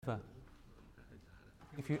Ever,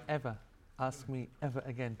 if you ever ask me ever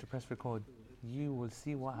again to press record, you will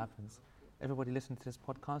see what happens. Everybody listen to this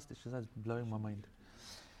podcast, it's just blowing my mind.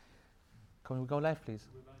 Can we go live, please?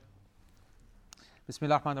 بسم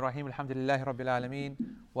الله الرحمن الرحيم الحمد لله رب العالمين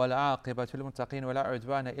والعاقبة للمتقين ولا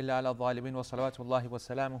عدوان إلا على الظالمين وصلوات الله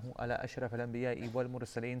وسلامه على أشرف الأنبياء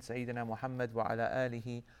والمرسلين سيدنا محمد وعلى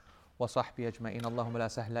آله وصحبه أجمعين. اللهم لا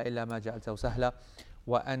سهل إلا ما جعلته سهلا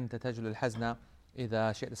وأنت تجل الحزن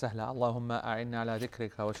إذا شئت سهلا. اللهم أعنا على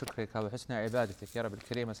ذكرك وشكرك وحسن عبادتك يا رب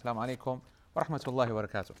الكريم. السلام عليكم ورحمة الله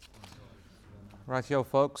وبركاته. Right, yo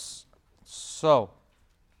folks, so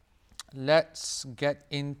let's get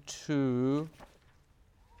into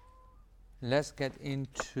the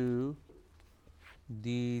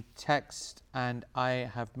text, and I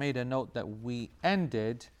have made a note that we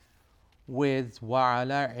ended with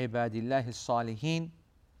وَعَلَى عِبَادِ اللَّهِ الصَّالِحِينَ,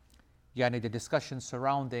 yani the discussion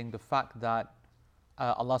surrounding the fact that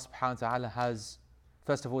Allah subhanahu wa ta'ala has,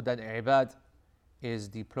 first of all, that ibad is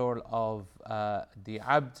the plural of the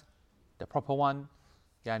abd, the proper one,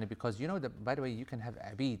 yani because you know that, by the way, you can have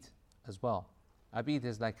abid as well. Abid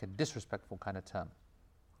is like a disrespectful kind of term,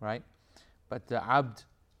 right? But the abd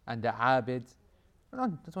and the abid, I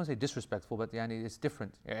don't want to say disrespectful, but yani it's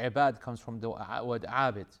different. Ibad comes from the word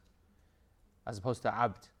abid as opposed to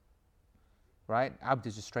abd, right? Abd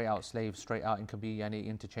is just straight out slave, straight out, and can be yani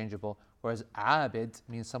interchangeable. Whereas abid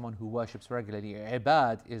means someone who worships regularly.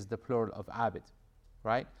 Ibad is the plural of abid,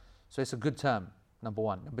 right? So it's a good term, number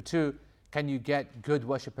one. Number two, can you get good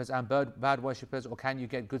worshippers and bad worshippers, or can you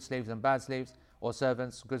get good slaves and bad slaves, or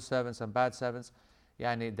servants, good servants and bad servants?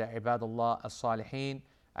 Yani the ibadullah as-salihin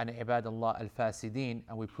and ibadullah al-fasidin,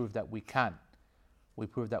 and we prove that we can. We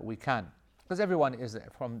prove that we can. Because everyone is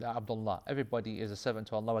from the Abdullah. Everybody is a servant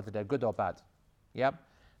to Allah, whether they're good or bad. Yep.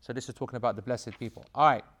 So this is talking about the blessed people. All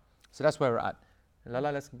right. So that's where we're at.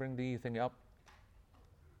 Lala, let's bring the thing up.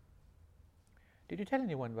 Did you tell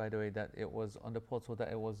anyone, by the way, that it was on the portal that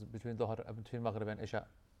it was between Maghrib and Isha?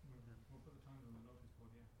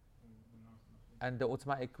 And the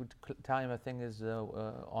automatic timer thing is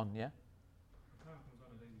on, yeah?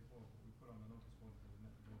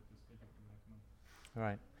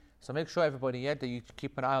 Right. So make sure everybody, that you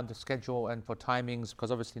keep an eye on the schedule and for timings,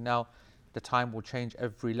 because obviously now the time will change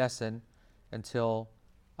every lesson until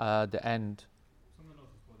the end. It's on the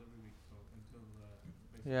notice board every week, so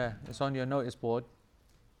until yeah, it's on your notice board.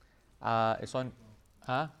 It's on, QP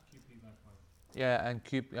likewise. yeah, and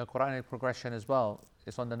Quranic progression as well.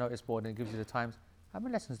 It's on the notice board and it gives you the times. How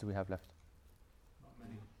many lessons do we have left? Not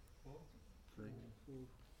many. 4? 3.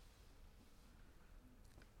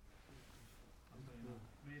 I'll tell you now.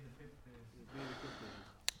 May the 5th is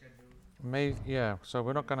scheduled. Yeah, so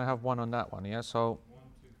we're not going to have one on that one, yeah? So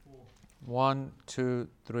 1, 2,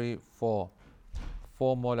 3, 4.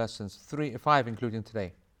 4 more lessons. 5 including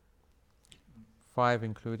today. 5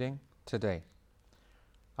 including today.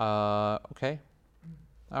 Okay.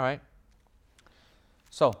 All right.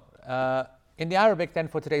 So, in the Arabic then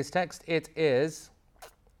for today's text, it is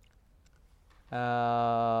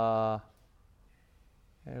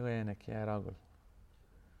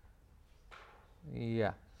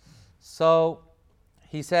yeah. So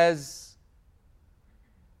he says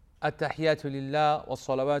التحيات لله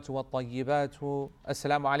والصلوات والطيبات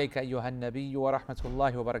السلام عليك أيها النبي ورحمة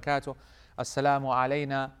الله وبركاته السلام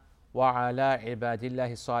علينا وعلى عباد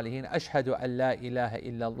الله الصالحين أشهد أن لا إله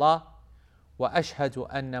إلا الله وأشهد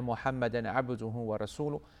أن محمدا عبده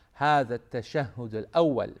ورسوله هذا التشهد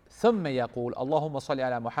الأول ثم يقول اللهم صل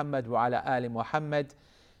على محمد وعلى آل محمد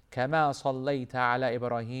كما صليت على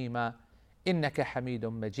إبراهيم إنك حميد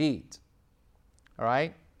مجيد.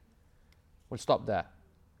 Alright? We'll stop there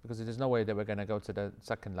because there's no way that we're going to go to the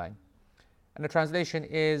second line. And the translation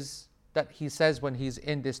is that he says when he's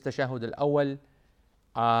in this tashahud al-awwal,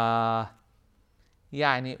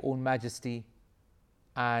 يعني all majesty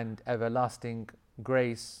and everlasting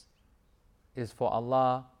grace is for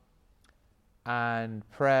Allah, and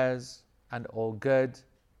prayers and all good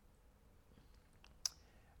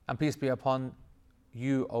and peace be upon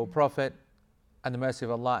you, O Prophet, and the mercy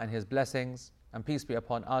of Allah and His blessings, and peace be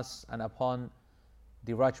upon us and upon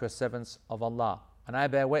the righteous servants of Allah. And I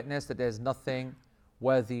bear witness that there is nothing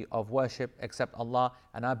worthy of worship except Allah,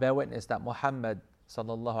 and I bear witness that Muhammad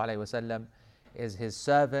sallallahu alaihi wasallam is His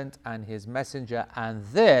servant and His messenger. And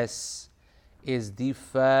this is the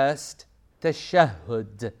first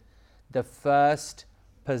tashahhud, the first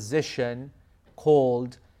position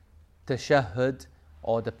called tashahhud,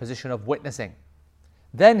 or the position of witnessing.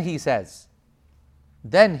 Then he says,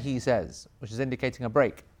 which is indicating a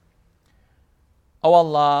break, O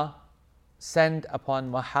Allah, send upon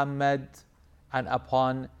Muhammad and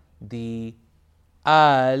upon the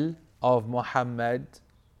Al of Muhammad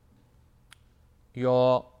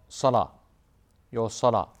your salah. Your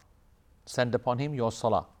salah. Send upon him your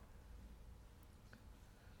salah.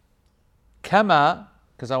 Kama,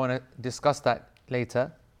 because I want to discuss that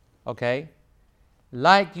later, okay?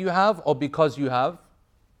 Like you have, or because you have,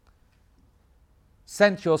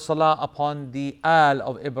 sent your salah upon the Al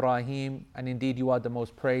of Ibrahim, and indeed you are the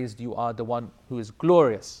most praised, you are the one who is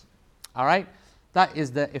glorious. Alright? That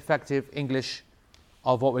is the effective English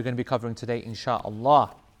of what we're going to be covering today,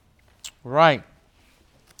 insha'Allah. Right.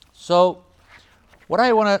 So, what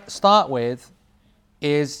I want to start with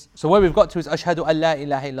is, so where we've got to is Ashhadu an la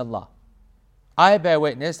ilaha illallah. I bear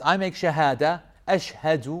witness, I make shahada,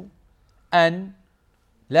 Ashhadu an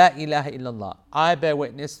la ilaha illallah. I bear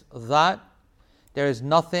witness that there is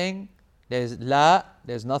nothing, there's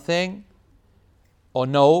nothing, or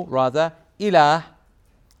no rather, ilah,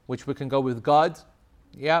 which we can go with God.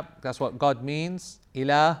 Yeah, that's what God means.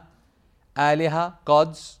 Ilah, aliha,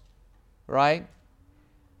 gods, right?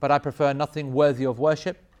 But I prefer nothing worthy of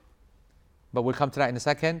worship. But we'll come to that in a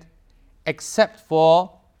second. Except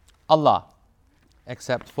for Allah.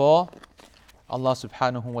 Except for Allah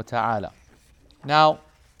subhanahu wa ta'ala. Now,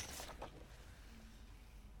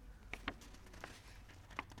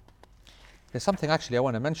 there's something actually I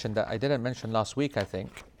want to mention that I didn't mention last week, I think.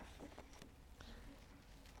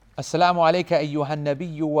 Assalamu alayka ayyuhan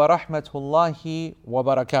nabiyyu wa rahmatullahi wa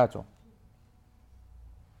barakatuh.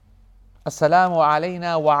 Assalamu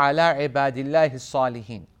alayna wa ala ibadillahi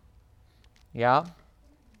salihin. Yeah?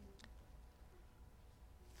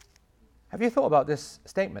 Have you thought about this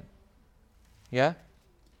statement? Yeah?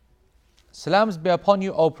 Salams be upon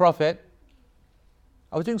you, O Prophet.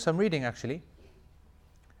 I was doing some reading actually.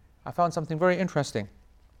 I found something very interesting.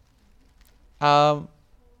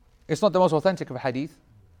 It's not the most authentic of hadith,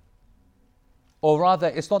 or rather,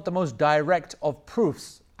 it's not the most direct of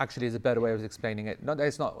proofs, actually is a better way of explaining it. Not that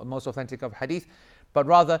it's not the most authentic of hadith, but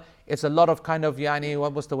rather it's a lot of kind of,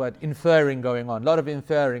 what's the word? Inferring going on. A lot of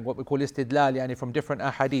inferring, what we call istidlal, from different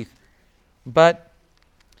ahadith. But,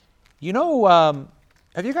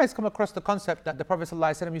 have you guys come across the concept that the Prophet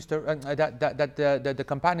ﷺ used to, that the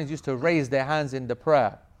companions used to raise their hands in the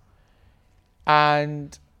prayer?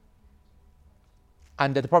 And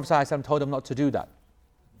that the Prophet ﷺ told them not to do that.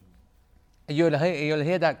 You'll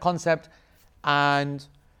hear that concept, and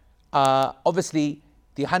obviously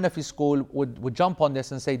the Hanafi school would jump on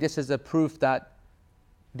this and say this is a proof that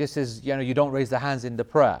this is, you don't raise the hands in the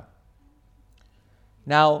prayer.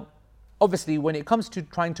 Now, obviously when it comes to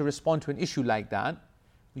trying to respond to an issue like that,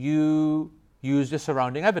 you use the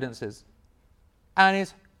surrounding evidences. And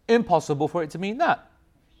it's impossible for it to mean that.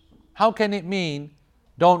 How can it mean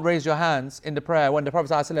don't raise your hands in the prayer when the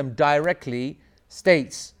Prophet ﷺ directly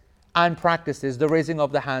states and practices the raising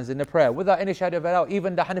of the hands in the prayer without any shadow of a doubt?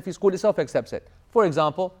 Even the Hanafi school itself accepts it. For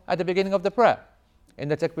example, at the beginning of the prayer, in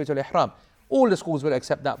the Takbiratul Ihram, all the schools will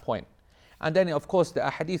accept that point. And then of course the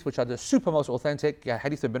ahadith which are the super most authentic,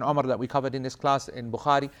 hadith of Ibn Umar that we covered in this class in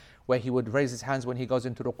Bukhari, where he would raise his hands when he goes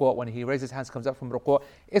into ruku', when he raises his hands comes up from ruku',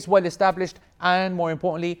 it's well established, and more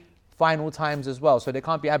importantly, final times as well. So they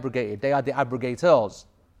can't be abrogated. They are the abrogators.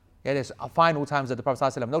 Yeah, there's final times of the Prophet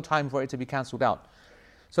ﷺ, no time for it to be cancelled out.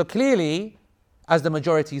 So clearly, as the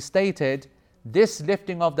majority stated, this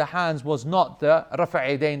lifting of the hands was not the rafa'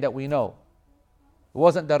 yadayn that we know. It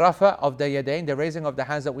wasn't the rafa' of the yadayn, the raising of the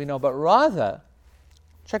hands that we know, but rather,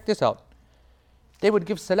 check this out, they would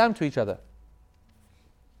give salam to each other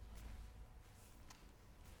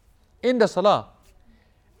in the salah.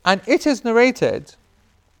 And it is narrated,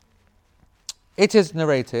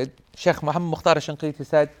 Sheikh Muhammad Mukhtar al-Shanqiti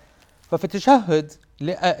said, ففي التشهد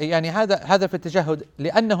هذا في التشهد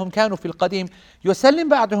لأنهم كانوا في القديم يسلم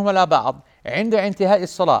بعضهم على بعض عند انتهاء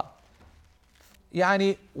الصلاة.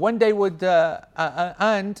 When they would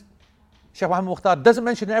and Sheikh Muhammad Mukhtar doesn't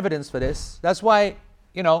mention evidence for this. That's why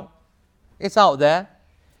it's out there.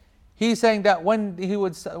 He's saying that when he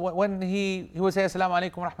would say Assalamu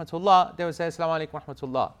alaikum wa rahmatullah, they would say Assalamu alaikum wa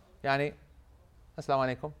rahmatullah.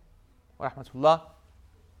 Assalamu alaikum wa rahmatullah.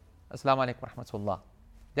 Assalamu alaikum wa rahmatullah.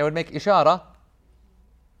 They would make ishara,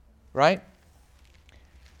 right?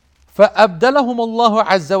 فَأَبْدَلَهُمُ اللَّهُ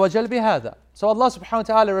عَزَّ وَجَلْ بِهَذَا. So Allah subhanahu wa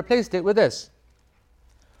ta'ala replaced it with this.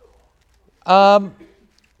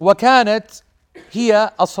 وكانت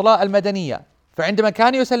هي الصلاة المدنية. فعندما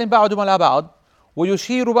كان يسلم بعضهم على بعض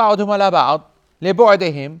ويشير بعضهم على بعض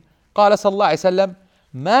لبعدهم قال صلى الله عليه وسلم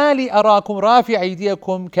ما لي أراكم رافع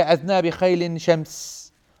أيديكم كأذناب خيل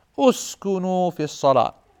شمس اسكنوا في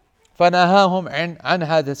الصلاة. فنهاهم عن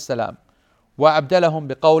هذا السلام وأبدلهم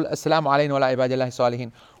بقول السلام علينا وعلى عباد الله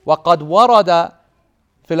الصالحين وقد ورد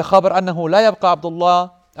في الخبر أنه لا يبقى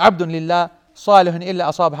عبد لله صالح إلا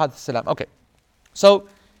أصاب هذا السلام. Okay, so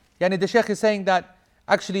the Shaykh is saying that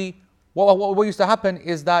actually what used to happen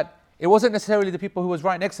is that it wasn't necessarily the people who was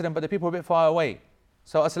right next to them, but the people were a bit far away.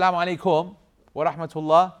 So Assalamu alaikum wa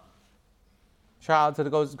rahmatullah. Shout out to the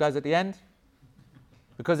guys at the end,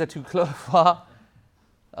 because they're too far.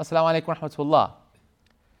 Assalamu alaikum wa rahmatullah.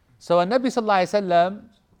 So Nabi sallallahu alaihi wasallam,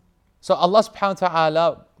 so Allah subhanahu wa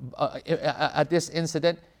ta'ala at this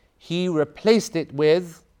incident, He replaced it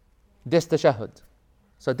with this tashahhud.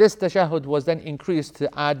 So this tashahhud was then increased to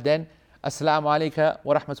add then Assalamu alayka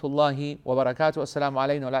wa rahmatullahi wa barakatuh, Assalamu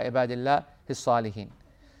alayna wa la ibadillah his salihin.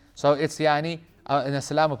 So it's an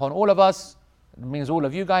assalam upon all of us, it means all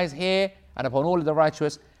of you guys here, and upon all of the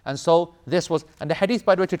righteous. And so this was, and the hadith,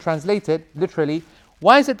 by the way, to translate it literally,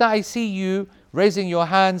 why is it that I see you raising your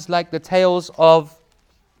hands like the tails of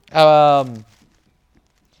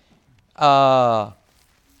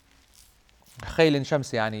خيل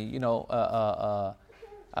شمس,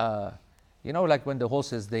 like when the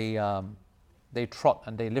horses they trot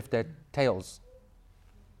and they lift their tails,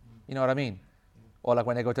 you know what I mean? Or like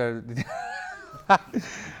when they go to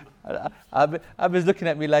Abba's looking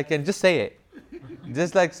at me like, and just say it,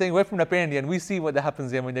 just like saying we're from Napindi and we see what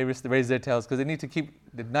happens here when they raise their tails, because they need to keep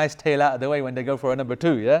the nice tail out of the way when they go for a number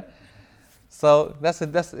 2, yeah. So that's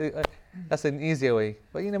an easier way.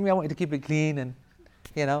 But I want you to keep it clean, and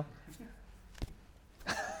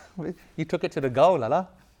you took it to the goal, Allah.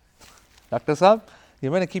 Dr. Saab,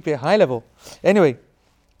 you're going to keep it high level. Anyway,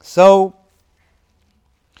 so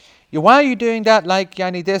why are you doing that? Like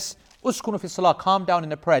this, uskunu fi salah, calm down in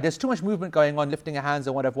the prayer. There's too much movement going on, lifting your hands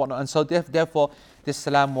and whatnot. And so therefore, this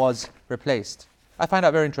salam was replaced. I find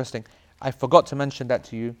that very interesting. I forgot to mention that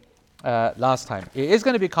to you last time. It is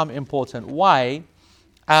going to become important. Why?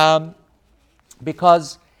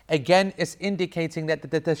 Because again, it's indicating that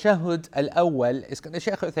the tashahhud al-awwal is going to,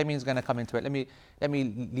 Shaykh Uthaymeen is going to come into it. Let me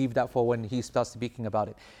leave that for when he starts speaking about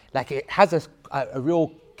it. Like, it has a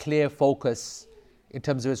real clear focus in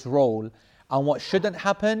terms of its role. And what shouldn't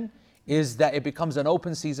happen is that it becomes an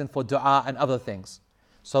open season for dua and other things.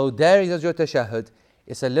 So there is your tashahhud.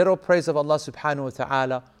 It's a little praise of Allah subhanahu wa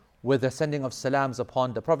ta'ala with the sending of salams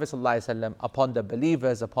upon the Prophet sallallahu alaihi wasallam, upon the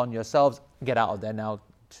believers, upon yourselves. Get out of there now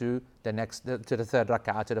to the third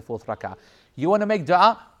rak'ah, to the fourth rak'ah. You want to make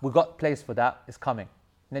dua? We've got place for that. It's coming.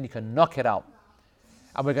 And then you can knock it out.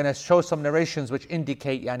 And we're going to show some narrations which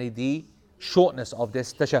indicate the shortness of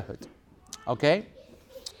this tashahhud. Okay?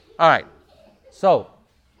 Alright. So,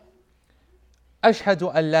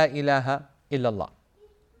 Ashhadu an la ilaha illallah.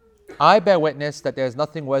 I bear witness that there is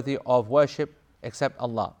nothing worthy of worship except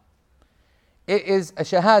Allah. It is, a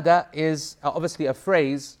shahada is obviously a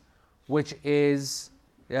phrase which is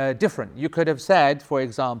different. You could have said, for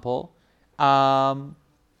example,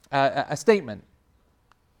 a statement.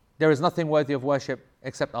 There is nothing worthy of worship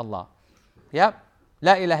except Allah. Yeah?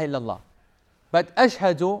 La ilaha illallah. But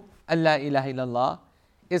ashhadu an la ilaha illallah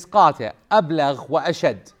is qati', ablagh wa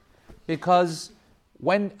ashad. Because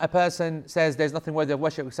when a person says there's nothing worthy of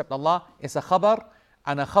worship except Allah, it's a khabar,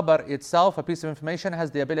 and a khabar itself, a piece of information, has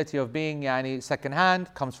the ability of being second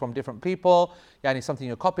hand, comes from different people, something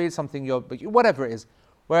you copied, something whatever it is.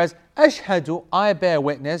 Whereas ashhadu, I bear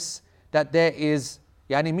witness that there is,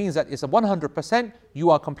 means that it's a 100%, you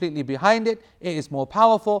are completely behind it, it is more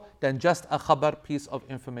powerful than just a khabar, piece of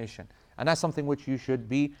information. And that's something which you should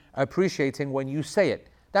be appreciating when you say it.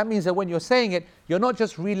 That means that when you're saying it, you're not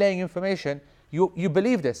just relaying information, you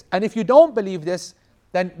believe this. And if you don't believe this,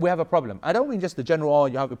 then we have a problem. I don't mean just the general,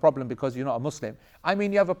 you have a problem because you're not a Muslim. I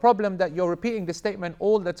mean you have a problem that you're repeating this statement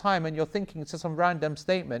all the time and you're thinking it's just some random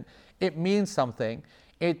statement. It means something.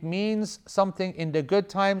 It means something in the good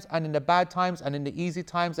times and in the bad times and in the easy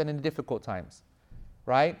times and in the difficult times.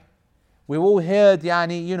 Right? We all heard,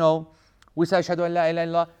 we say ashhadu an la ilaha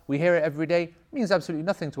illallah, we hear it every day. It means absolutely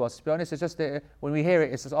nothing to us. To be honest, it's just when we hear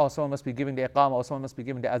it, it's just, someone must be giving the iqamah or someone must be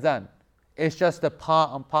giving the adhan. It's just a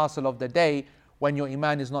part and parcel of the day when your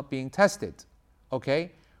iman is not being tested.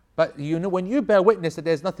 Okay? But when you bear witness that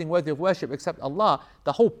there's nothing worthy of worship except Allah,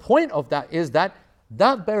 the whole point of that is that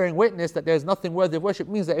bearing witness that there's nothing worthy of worship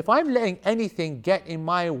means that if I'm letting anything get in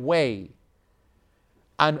my way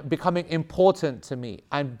and becoming important to me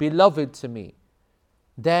and beloved to me,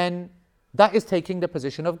 then that is taking the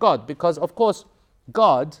position of God. Because of course,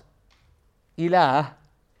 God, ilah,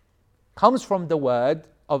 comes from the word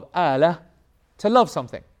of ala, to love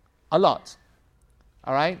something, a lot.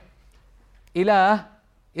 Alright? Ilah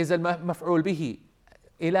is al-maf'ul bihi.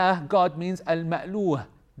 Ilah, God, means al-ma'luh,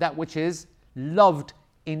 that which is loved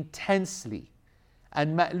intensely.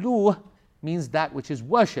 And ma'luh means that which is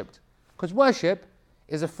worshipped. Because worship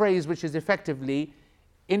is a phrase which is effectively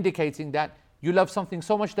indicating that you love something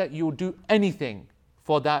so much that you'll do anything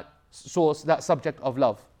for that source, that subject of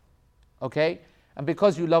love. Okay? And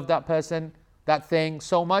because you love that person, that thing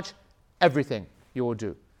so much, everything you will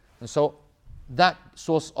do. And so that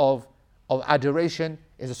source of adoration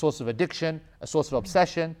is a source of addiction, a source of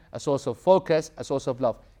obsession, a source of focus, a source of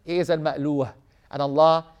love. It is al-ma'luh. And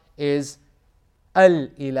Allah is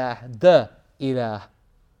al-ilah, the ilah.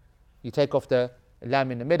 You take off the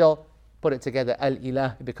lam in the middle, put it together,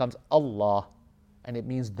 al-ilah, it becomes Allah. And it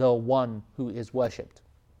means the one who is worshipped.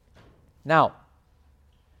 Now,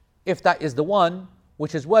 if that is the one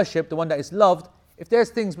which is worshipped, the one that is loved, if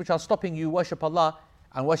there's things which are stopping you worship Allah,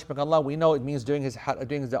 and worshipping Allah, we know it means doing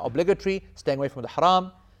the obligatory, staying away from the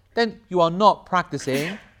haram, then you are not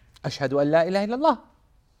practicing Ashhadu an la ilaha illallah.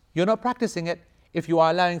 You're not practicing it. If you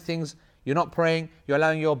are allowing things, you're not praying, you're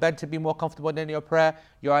allowing your bed to be more comfortable than your prayer,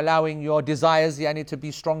 you're allowing your desires to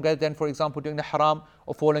be stronger than, for example, doing the haram,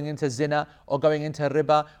 or falling into zina, or going into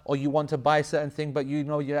riba, or you want to buy a certain thing, but you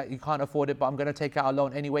know you can't afford it, but I'm going to take out a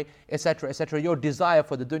loan anyway, etc., etc. Your desire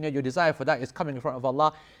for the dunya, your desire for that is coming in front of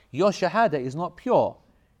Allah. Your shahada is not pure.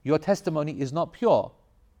 Your testimony is not pure.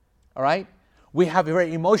 Alright? We have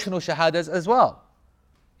very emotional shahadas as well.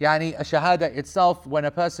 A shahada itself,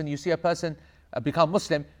 when you see a person become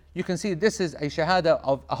Muslim, you can see this is a shahada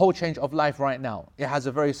of a whole change of life right now. It has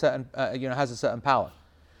a very certain, has a certain power.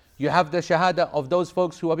 You have the shahada of those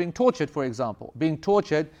folks who are being tortured, for example, being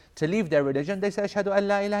tortured to leave their religion. They say, Ashhadu an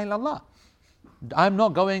la ilaha illallah.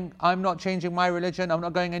 I'm not changing my religion, I'm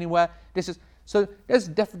not going anywhere. So there's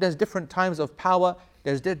different times of power,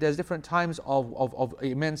 there's different times of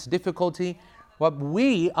immense difficulty. But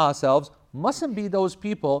we ourselves mustn't be those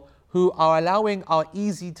people who are allowing our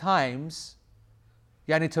easy times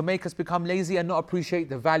to make us become lazy and not appreciate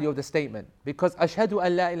the value of the statement. Because Ashhadu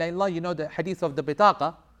an la ilaha illallah, the hadith of the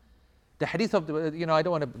bitaqa, the hadith of the, I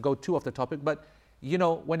don't want to go too off the topic, but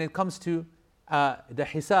when it comes to the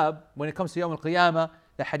hisab, when it comes to Yawm al-Qiyamah,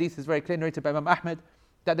 the hadith is very clear, narrated by Imam Ahmed,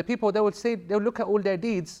 that the people, they'll look at all their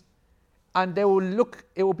deeds, and it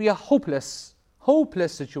will be a hopeless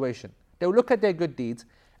situation. They will look at their good deeds,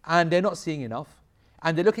 and they're not seeing enough,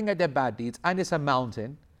 and they're looking at their bad deeds, and it's a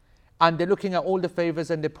mountain, and they're looking at all the favors,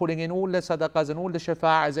 and they're putting in all the sadaqahs and all the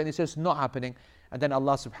shafa'as, and it's just not happening. And then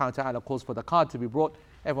Allah subhanahu wa ta'ala calls for the card to be brought.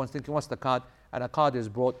 Everyone's thinking, what's the card? And a card is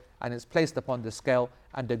brought, and it's placed upon the scale,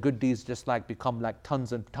 and the good deeds just become like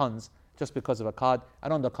tons and tons, just because of a card.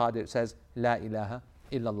 And on the card it says, La ilaha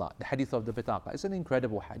illallah, the hadith of the bitaqa. It's an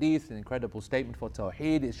incredible hadith, an incredible statement for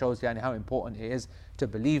tawheed. It shows how important it is to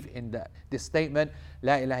believe in this statement.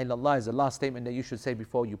 La ilaha illallah is the last statement that you should say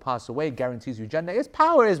before you pass away. It guarantees you Jannah. Its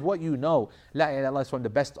power is what you know. La ilaha illallah is from the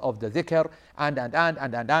best of the dhikr,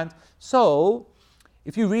 and. So,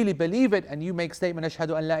 if you really believe it and you make statement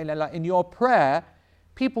Ashhadu an la ilaha illallah in your prayer,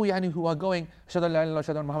 people who are going Ashhadu an la ilaha illallah,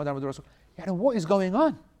 Ashhadu anna Muhammadan Rasul, what is going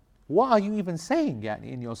on? What are you even saying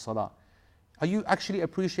in your salah? Are you actually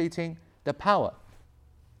appreciating the power?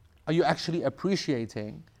 Are you actually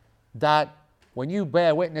appreciating that when you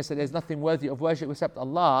bear witness that there's nothing worthy of worship except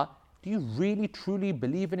Allah, do you really truly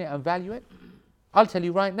believe in it and value it? I'll tell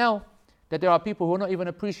you right now that there are people who are not even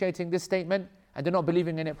appreciating this statement, and they're not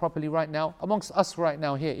believing in it properly right now, amongst us right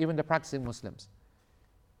now here, even the practicing Muslims.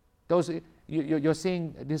 You're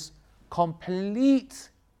seeing this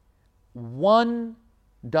complete one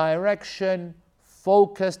direction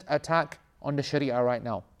focused attack on the Sharia right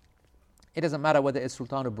now. It doesn't matter whether it's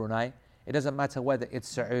Sultan of Brunei, it doesn't matter whether it's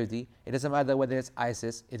Saudi, it doesn't matter whether it's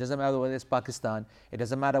ISIS, it doesn't matter whether it's Pakistan, it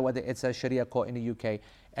doesn't matter whether it's a Sharia court in the UK.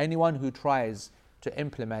 Anyone who tries to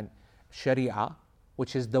implement Sharia,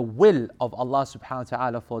 which is the will of Allah subhanahu wa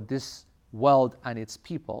ta'ala for this world and its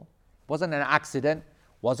people, wasn't an accident,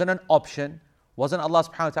 wasn't an option, wasn't Allah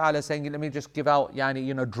subhanahu wa ta'ala saying, let me just give out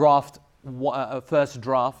draft, first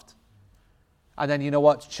draft, and then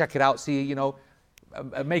check it out, see,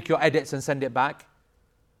 make your edits and send it back.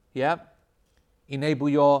 Yeah? Enable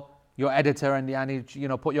your editor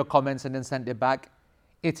and put your comments and then send it back.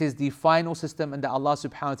 It is the final system, and that Allah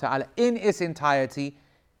subhanahu wa ta'ala in its entirety,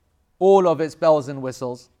 all of its bells and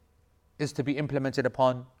whistles, is to be implemented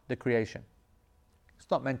upon the creation. It's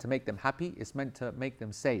not meant to make them happy, it's meant to make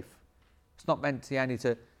them safe. It's not meant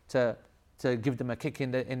to give them a kick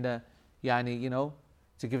in the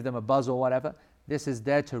to give them a buzz or whatever. This is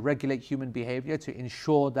there to regulate human behavior, to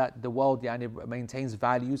ensure that the world maintains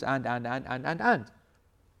values and.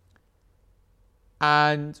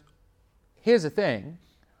 And here's the thing,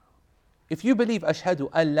 if you believe Ashhadu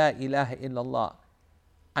an la ilaha illallah,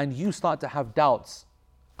 and you start to have doubts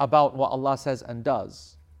about what Allah says and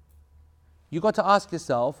does, you got to ask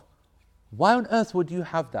yourself, why on earth would you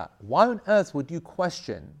have that? Why on earth would you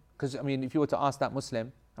question? Because I mean, if you were to ask that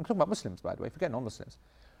Muslim, I'm talking about Muslims by the way, forget non-Muslims.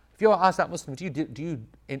 If you were to ask that Muslim, do you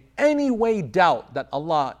in any way doubt that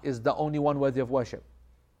Allah is the only one worthy of worship?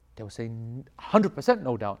 They will say 100%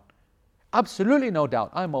 no doubt. Absolutely no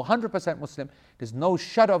doubt. I'm 100% Muslim. There's no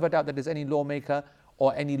shadow of a doubt that there's any lawmaker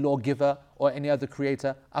or any lawgiver or any other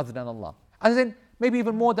creator other than Allah. As in, maybe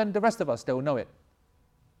even more than the rest of us, they will know it.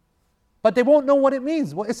 But they won't know what it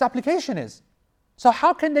means, what its application is. So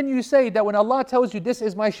how can then you say that when Allah tells you this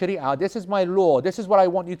is my sharia, this is my law, this is what I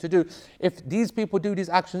want you to do, if these people do these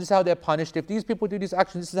actions, this is how they're punished, if these people do these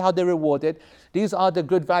actions, this is how they're rewarded, these are the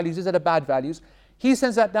good values, these are the bad values. He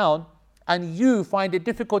sends that down and you find it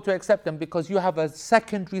difficult to accept them because you have a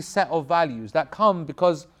secondary set of values that come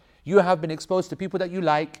because you have been exposed to people that you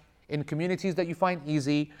like, in communities that you find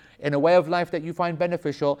easy, in a way of life that you find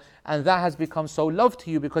beneficial, and that has become so loved to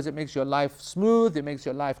you because it makes your life smooth, it makes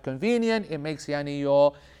your life convenient, it makes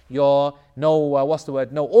no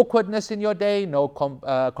awkwardness in your day, no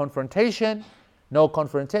confrontation,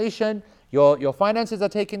 your finances are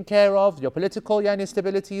taken care of, your political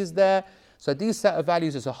stability is there. So these set of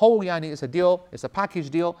values is a whole it's a deal, it's a package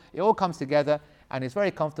deal, it all comes together and it's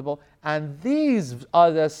very comfortable. And these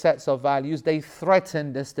other sets of values, they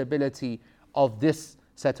threaten the stability of this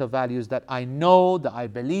set of values that I know, that I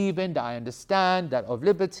believe in, that I understand, that of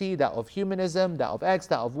liberty, that of humanism, that of X,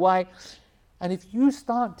 that of Y. And if you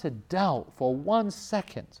start to doubt for 1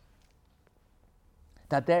 second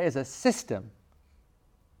that there is a system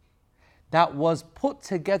that was put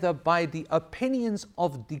together by the opinions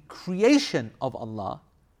of the creation of Allah,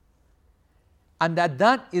 and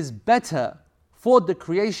that is better for the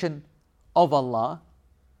creation of Allah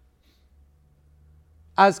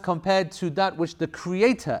as compared to that which the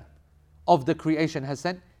creator of the creation has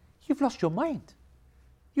sent, you've lost your mind.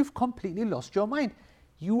 You've completely lost your mind.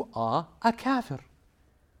 You are a kafir.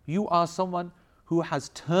 You are someone who has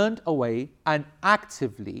turned away and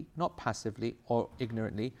actively, not passively or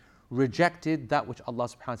ignorantly, rejected that which Allah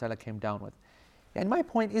subhanahu wa ta'ala came down with. And my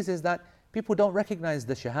point is that people don't recognize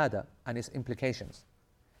the shahada and its implications.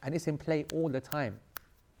 And it's in play all the time.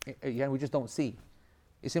 We just don't see.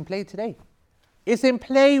 It's in play today. It's in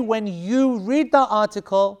play when you read the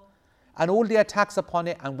article and all the attacks upon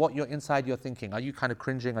it and what you're inside you're thinking. Are you kind of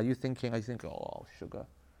cringing? Are you thinking, oh, sugar?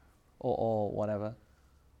 Or whatever?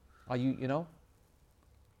 Are you,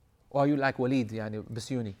 Or are you like Walid,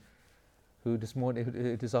 Basuni, who this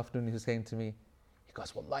afternoon he was saying to me, he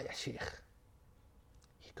goes, Wallahi ya Shaykh.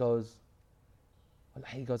 He goes,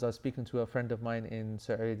 I was speaking to a friend of mine in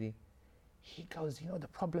Saudi. He goes, the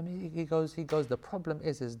problem is, the problem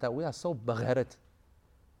is that we are so bagharat,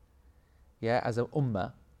 as an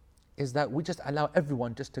ummah, is that we just allow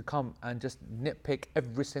everyone just to come and just nitpick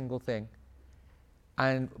every single thing,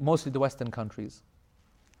 and mostly the Western countries,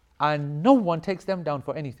 and no one takes them down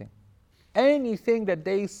for anything. Anything that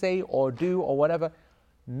they say or do or whatever,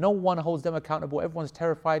 no one holds them accountable. Everyone's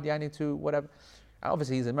terrified, to whatever. And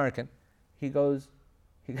obviously he's American. He goes,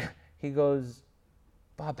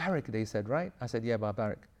 barbaric, they said, right? I said, yeah,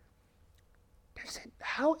 barbaric. They said,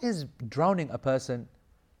 how is drowning a person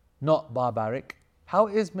not barbaric? How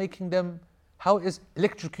is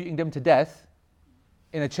electrocuting them to death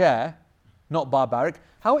in a chair not barbaric?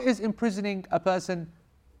 How is imprisoning a person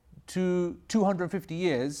to 250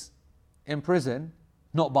 years in prison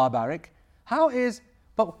not barbaric?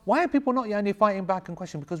 But why are people not fighting back and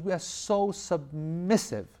questioning? Because we are so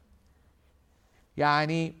submissive.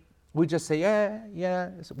 We just say,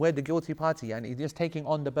 we're the guilty party, and just taking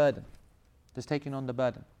on the burden.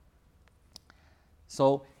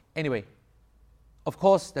 So, anyway, of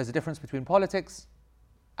course, there's a difference between politics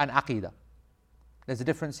and aqeedah. There's a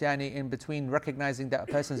difference in between recognizing that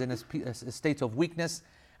a person's in a state of weakness,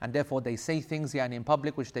 and therefore they say things in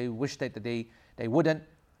public which they wish that they wouldn't.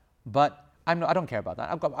 But I don't care about that.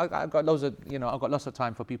 I've got loads of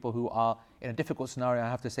time for people who are in a difficult scenario and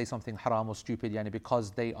have to say something haram or stupid, because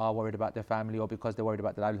they are worried about their family or because they're worried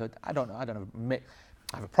about their livelihood. I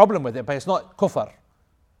have a problem with it, but it's not kufr.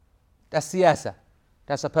 That's siyasa.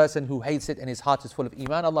 That's a person who hates it and his heart is full of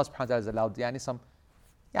iman. Allah subhanahu wa ta'ala has allowed some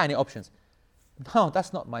options. No,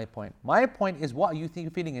 that's not my point. My point is, what are you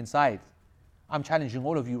feeling inside? I'm challenging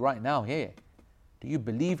all of you right now here. Do you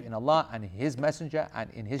believe in Allah and His Messenger and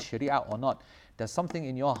in His Sharia or not? Does something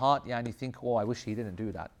in your heart think, oh, I wish he didn't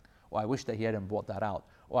do that, or I wish that he hadn't brought that out,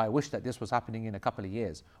 or I wish that this was happening in a couple of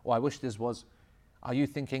years, or I wish this was... Are you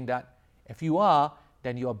thinking that? If you are,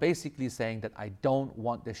 then you are basically saying that I don't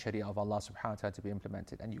want the Sharia of Allah subhanahu wa ta'ala to be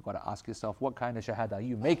implemented. And you've got to ask yourself, what kind of shahada are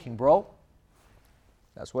you making, bro?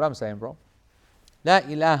 That's what I'm saying, bro. La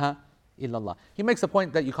ilaha illallah. He makes the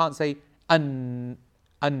point that you can't say anna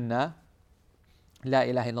la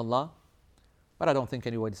ilaha illallah, but I don't think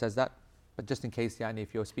anybody says that. But just in case, yani,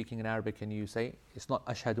 if you're speaking in Arabic and you say, it's not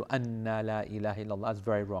ashhadu anna la ilaha illallah, that's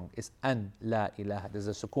very wrong. It's an la ilaha. There's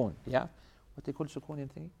a sukoon, yeah? What do they call sukoon in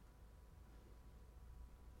thingy?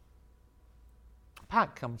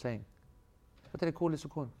 Pak, I'm saying. What do they call the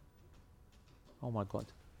sukoon? Oh my God.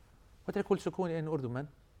 What do they call sukoon in Urdu, man?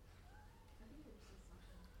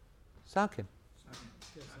 Sakin.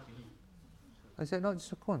 I said, no, it's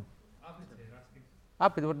sukoon.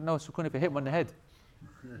 Abid wouldn't know sukoon if you hit him on the head.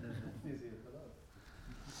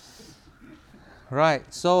 Right,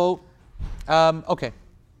 so, okay.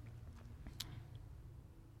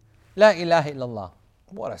 La ilaha illallah.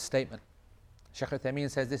 What a statement. Shaykh Uthaymeen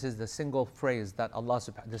says this is the single phrase that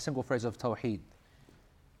the single phrase of Tawheed,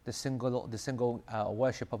 the single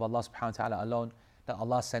worship of Allah subhanahu wa ta'ala alone, that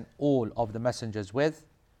Allah sent all of the messengers with.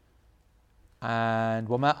 And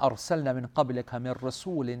وَمَا أَرْسَلْنَا مِن قَبْلِكَ مِن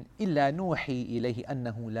رَسُولٍ إِلَّا نُوحِي إِلَيْهِ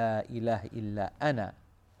أَنَّهُ لَا إِلَهَ إِلَّا أَنَا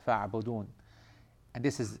فَاعْبُدُونَ. And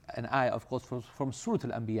this is an ayah, of course, from Surah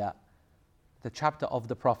Al-Anbiya, the chapter of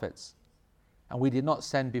the prophets. And we did not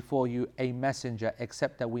send before you a messenger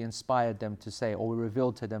except that we inspired them to say, or we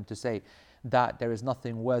revealed to them to say, that there is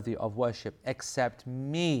nothing worthy of worship except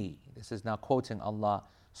me. This is now quoting Allah,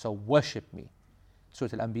 so worship me.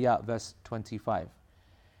 Surah Al-Anbiya, verse 25.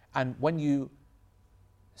 And when you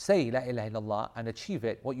say La ilaha illallah and achieve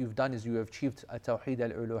it, what you've done is you have achieved a Tawheed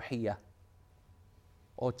al-Uluhiyyah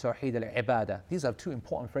or Tawheed al-Ibadah. These are two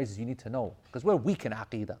important phrases you need to know because we're weak in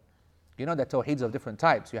Aqeedah. You know that Tawheeds of different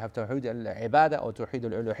types. You have Tawheed al-Ibadah or Tawheed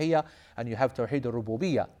al-Uluhiyyah, and you have Tawheed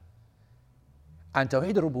al-Rububiyyah. And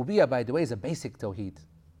Tawheed al-Rububiyyah, by the way, is a basic Tawheed.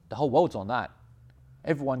 The whole world's on that.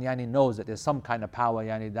 Everyone knows that there's some kind of power,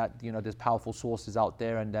 that there's powerful sources out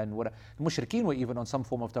there, and then what the mushrikeen were even on some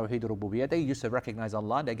form of Tawheed al-Rububiyyah. They used to recognize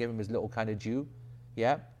Allah, they gave him his little kind of due,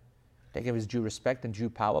 yeah? They gave his due respect and due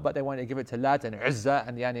power, but they wanted to give it to Lat and Uzza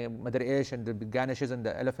and Madri Ish and the Ganeshes and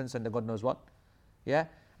the elephants and the God knows what, yeah?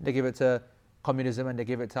 They give it to communism and they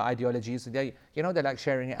give it to ideologies. They're like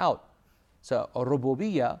sharing it out. So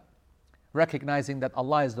Rububiyyah, recognizing that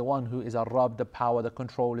Allah is the one who is Ar-Rabb, the power, the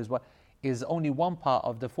control is only one part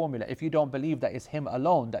of the formula. If you don't believe that it's Him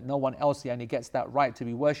alone, that no one else gets that right to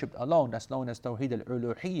be worshipped alone, that's known as Tawheed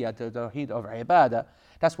al-Uluhiyyah, the Tawheed of Ibadah.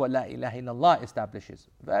 That's what La ilaha illallah establishes.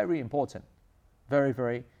 Very important. Very,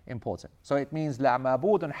 very important. So it means La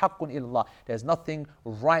ma'budun haqqun illallah. There's nothing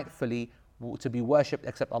rightfully to be worshipped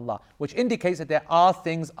except Allah, which indicates that there are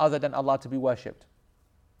things other than Allah to be worshipped.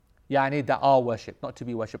 That are worshipped, not to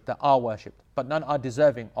be worshipped, that are worshipped, but none are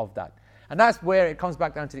deserving of that. And that's where it comes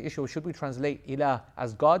back down to the issue, should we translate ilah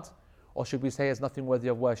as God, or should we say as nothing worthy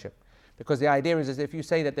of worship? Because the idea is if you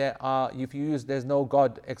say that there's no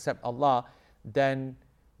God except Allah, then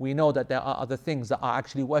we know that there are other things that are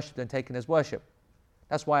actually worshipped and taken as worship.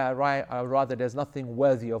 That's why I rather there's nothing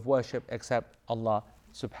worthy of worship except Allah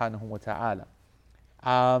subhanahu wa ta'ala.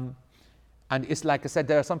 And it's like I said,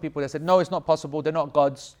 there are some people that said, no, it's not possible, they're not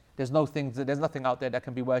gods, there's nothing out there that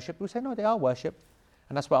can be worshipped. We say, no, they are worshipped.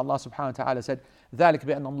 And that's why Allah subhanahu wa ta'ala said, ذَلِكَ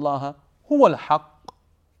بِأَنَّ اللَّهَ هُوَ الْحَقِّ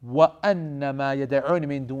وَأَنَّ مَا يَدْعُونَ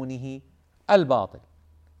مِن دُونِهِ الْبَاطِلِ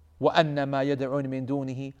وَأَنَّ مَا يَدْعُونَ مِن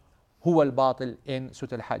دُونِهِ هُوَ الْبَاطِلِ in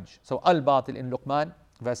Surah Al-Hajj. So al-Batil in Luqman,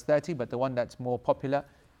 verse 30, but the one that's more popular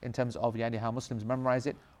in terms of how Muslims memorize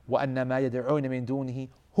it, وَأَنَّ مَا يَدْعُونَ مِن دُونِهِ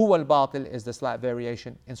هُوَ الْبَاطِلِ is the slight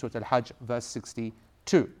variation in Surah Al-Hajj, verse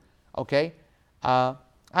 62. Okay?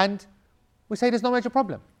 And we say there's no major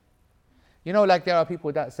problem. Like there are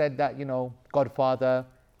people that said that, Godfather.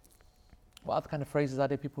 What other kind of phrases are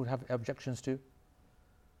there people have objections to?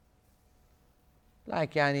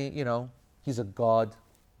 Like, he's a God.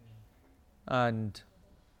 And,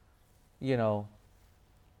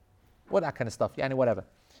 what that kind of stuff. Whatever.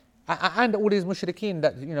 And all these mushrikeen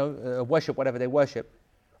that, worship whatever they worship.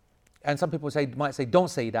 And some people might say, don't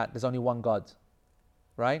say that, there's only one God.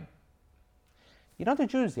 Right? The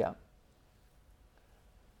Jews,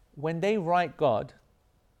 when they write God,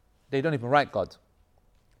 they don't even write God.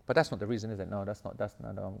 But that's not the reason, is it? No, that's not,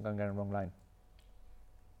 I'm going the wrong line.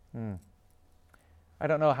 I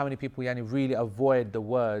don't know how many people really avoid the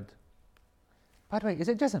word. By the way, is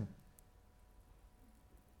it jism?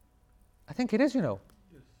 I think it is, Yes.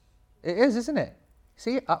 It is, isn't it?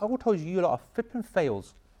 See, I all told you lot are flipping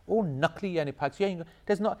fails. All knuckly packs.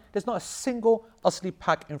 There's not a single asli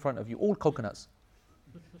pack in front of you. All coconuts.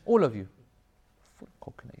 All of you. Full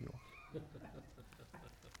coconut you are.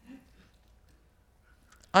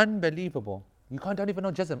 Unbelievable. You don't even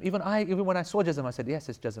know jazm. Even when I saw jazm, I said, yes,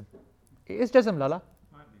 it's jazm. It is jazm, Lala.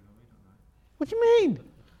 Might be, no, we don't know. What do you mean?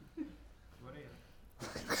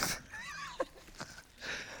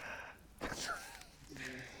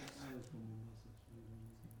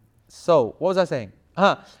 So, what was I saying?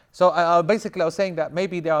 So basically I was saying that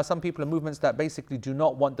maybe there are some people and movements that basically do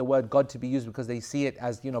not want the word God to be used because they see it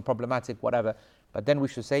as, problematic, whatever. But then we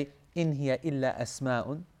should say, إِنْ هِيَ إِلَّا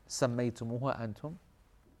أَسْمَاءٌ سَمَّيْتُمُوهَا أَنْتُمْ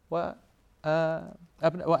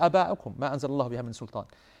وَأَبَاؤُكُمْ مَا أَنزَلَ اللَّهُ بِهَا مِنْ سُلْطَانٍ.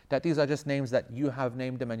 That these are just names that you have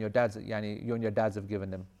named them and your dads, you and your dads have given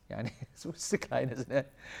them. It's a sick line, isn't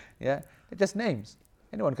it? Yeah, they're just names.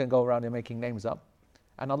 Anyone can go around and making names up.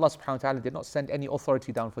 And Allah subhanahu wa ta'ala did not send any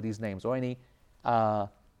authority down for these names or any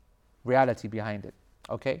reality behind it.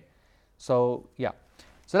 Okay? So, yeah.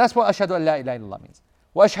 So that's what Ashhadu an la ilaha illallah means.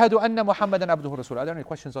 Wa ashhadu anna Muhammadan abduhu rasul. Are there any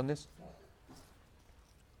questions on this?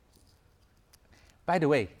 By the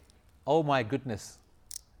way, oh my goodness.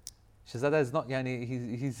 Shahzada is not,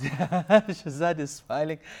 he's Shahzad is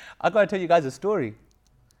smiling. I've got to tell you guys a story.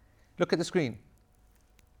 Look at the screen.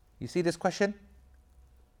 You see this question?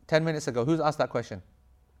 10 minutes ago, who's asked that question?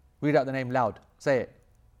 Read out the name loud. Say it.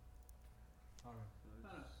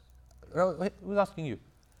 Who's asking you?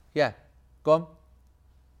 Yeah. Go on.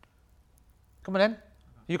 Come on then.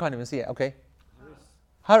 You can't even see it. Okay.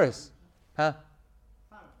 Haris. Huh?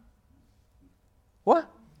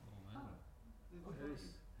 What?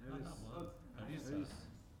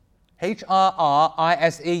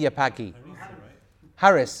 H-R-R-I-S-E, Yapaki.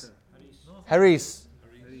 Haris. Haris.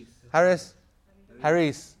 Haris.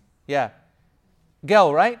 Haris. Yeah.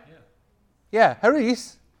 Girl, right? Yeah.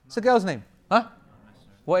 Haris. It's a girl's name. Huh?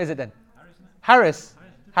 What is it then? Harris.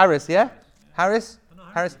 Harris, yeah? Harris?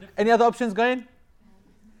 Harris. Any other options going?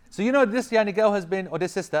 So this girl has been, or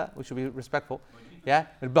this sister, we should be respectful. Yeah?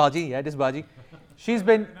 Baji, yeah, this Baji. She's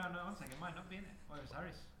been... No, 1 second, might not be in it. Oh, it was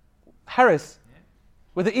Harris. Harris? Yeah.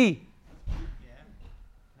 With the E? Yeah.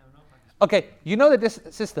 No, okay, that this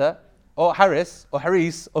sister, or Harris, or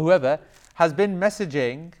Haris, or whoever, has been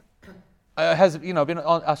messaging, been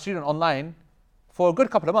a student online for a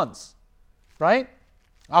good couple of months, right?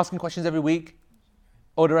 Asking questions every week,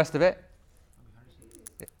 all the rest of it.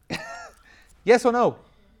 Yes or no?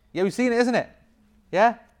 Yeah, we've seen it, isn't it?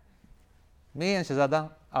 Yeah? Me and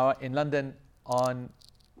Shahzada are in London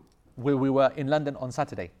we were in London on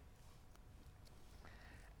Saturday.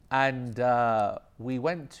 And we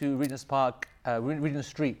went to Regent's Park, Regent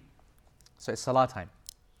Street. So it's Salah time.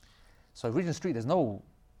 So Regent Street, there's no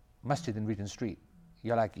masjid in Regent Street.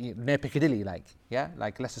 You're like near Piccadilly, like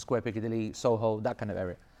Leicester Square, Piccadilly, Soho, that kind of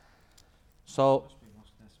area. So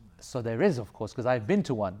there is, of course, because I've been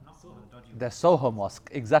to one. The Soho Mosque,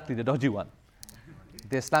 exactly the dodgy one.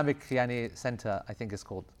 The Islamic Center, I think it's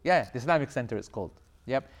called. Yeah, the Islamic Center it's called.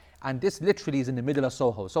 Yep. And this literally is in the middle of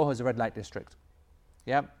Soho. Soho is a red light district.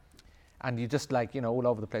 Yep. And you just all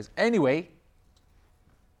over the place. Anyway,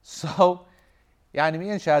 so, me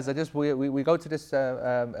and Shaz, we go to this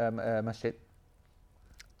masjid.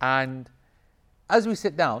 And as we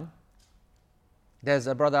sit down, there's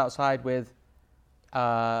a brother outside with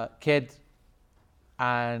a kid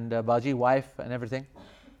and a Baji wife and everything.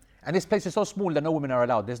 And this place is so small that no women are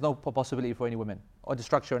allowed. There's no possibility for any women, or the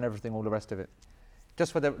structure and everything, all the rest of it.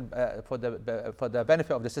 Just for the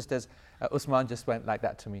benefit of the sisters, Usman just went like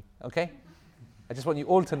that to me. Okay, I just want you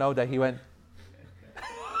all to know that he went.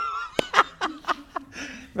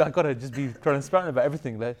 I gotta just be transparent about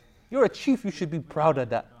everything. Like, you're a chief, you should be proud of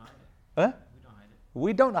that. Huh?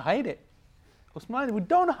 We don't hide it. Usman, we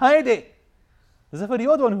don't hide it. Zafar,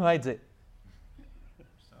 you're the one who hides it.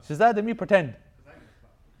 Shazad and me pretend.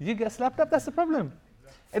 You get slapped up, that's the problem.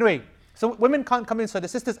 Anyway, so women can't come in, so the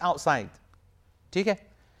sister's outside. Okay?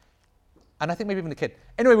 And I think maybe even the kid.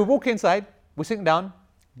 Anyway, we walk inside, we're sitting down,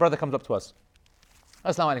 brother comes up to us.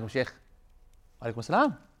 Assalamu alaikum, Sheikh. Alaikum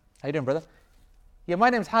assalam. How you doing, brother? Yeah, my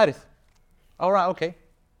name's Harith. All right, okay.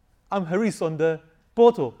 I'm Haris on the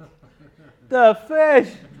portal. The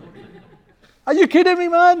fish. Are you kidding me,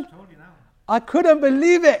 man? I couldn't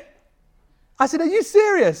believe it. I said, are you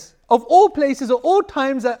serious? Of all places, at all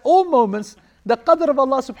times, at all moments, the qadr of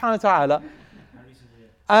Allah subhanahu wa ta'ala.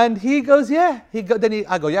 And he goes, yeah. I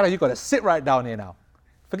go, Yara, you got to sit right down here now.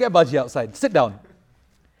 Forget Baji outside, sit down.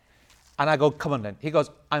 And I go, come on then. He goes,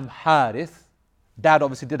 I'm Harith. Dad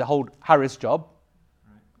obviously did the whole Harris job.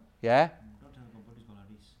 Yeah?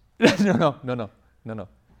 No.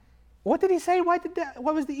 What did he say? What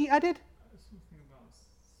was the E added?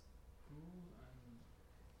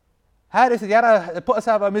 Harith said, Yara, put us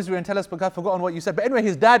out of our misery and tell us because I've forgotten what you said. But anyway,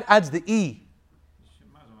 his dad adds the E.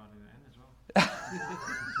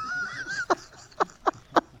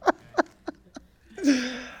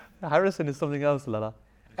 Harrison is something else, Lala.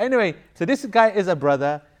 Anyway, so this guy is a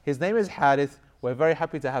brother. His name is Harith. We're very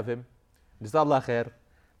happy to have him. Jazakallah khair.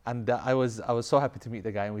 And I was so happy to meet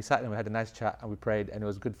the guy. And we sat and we had a nice chat and we prayed and it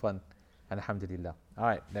was good fun. Alhamdulillah. All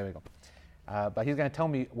right, there we go. But he's going to tell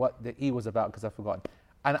me what the E was about because I've forgotten.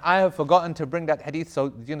 And I have forgotten to bring that hadith,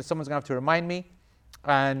 so someone's going to have to remind me,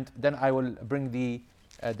 and then I will bring the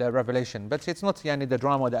revelation. But it's not the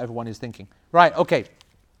drama that everyone is thinking. Right, okay.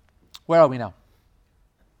 Where are we now?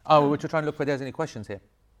 Oh, we're trying to look for if there's any questions here.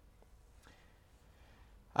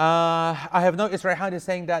 I have noticed Rayhan is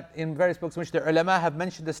saying that in various books which the ulama have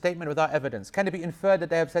mentioned the statement without evidence. Can it be inferred that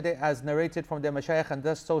they have said it as narrated from their mashayikh and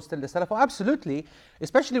thus so still the salaf? Oh, absolutely,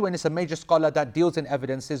 especially when it's a major scholar that deals in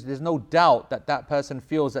evidences. There's no doubt that that person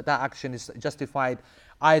feels that that action is justified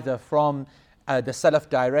either from the salaf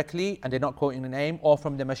directly and they're not quoting the name, or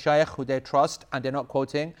from the mashayikh who they trust and they're not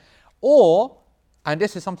quoting, or, and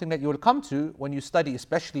this is something that you will come to when you study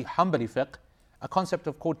especially Hanbali fiqh, a concept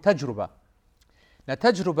of called tajruba. Now,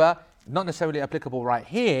 tajruba, not necessarily applicable right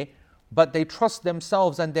here, but they trust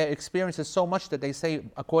themselves and their experiences so much that they say,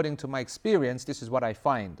 according to my experience, this is what I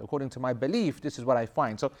find. According to my belief, this is what I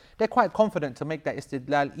find. So they're quite confident to make that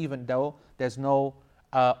istidlal, even though there's no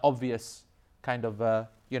obvious kind of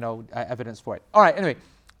evidence for it. All right, anyway,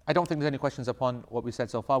 I don't think there's any questions upon what we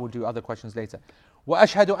said so far. We'll do other questions later.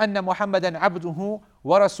 وَأَشْهَدُ أَنَّ مُحَمَّدًا عَبْدُهُ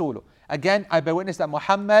وَرَسُولُهُ. Again, I bear witness that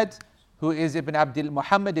Muhammad, who is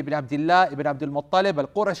Muhammad ibn Abdullah ibn Abdul Muttalib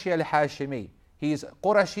al-Qurashi al-Hashimi. He is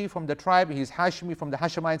Qurashi from the tribe, he is Hashimi from the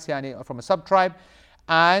Hashemites, from a sub-tribe,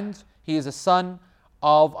 and he is a son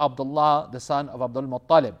of Abdullah, the son of Abdul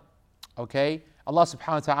Muttalib. Okay? Allah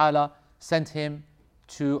subhanahu wa ta'ala sent him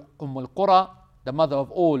to al-Qura, the mother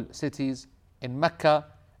of all cities in Mecca,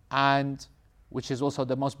 and which is also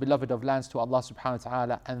the most beloved of lands to Allah subhanahu wa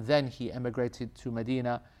ta'ala, and then he emigrated to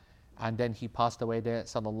Medina, and then he passed away there,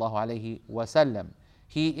 sallallahu alayhi wasallam.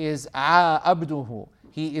 He is abduhu.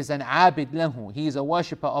 He is an abid lahu. He is a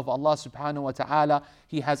worshipper of Allah subhanahu wa ta'ala.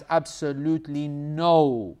 He has absolutely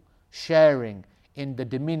no sharing in the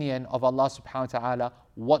dominion of Allah subhanahu wa ta'ala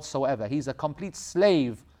whatsoever. He's a complete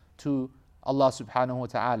slave to Allah subhanahu wa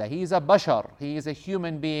ta'ala. He is a bashar. He is a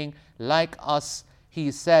human being like us. He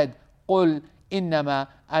said, قُلْ إِنَّمَا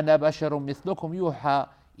أَنَا بَشَرٌ مِثْلُكُمْ يُوحَى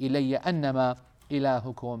إِلَيَّ أَنَّمَا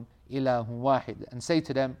إِلَهُكُمْ إِلَهٌ وَاحِدٌ. And say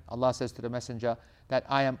to them, Allah says to the messenger, that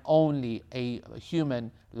I am only a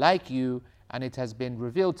human like you, and it has been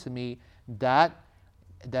revealed to me that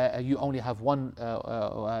you only have one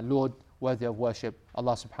Lord worthy of worship,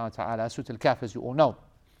 Allah subhanahu wa ta'ala. Surah Al-Kahf, as you all know.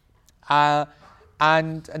 And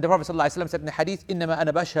the Prophet ﷺ said in the hadith, إِنَّمَا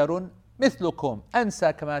أَنَا بَشَرٌ مِثْلُكُمْ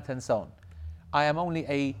أَنْسَى كَمَا تَنْسَوْنَ. I am only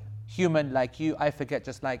a human like you, I forget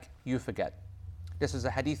just like you forget. This is a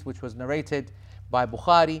hadith which was narrated by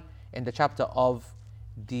Bukhari in the chapter of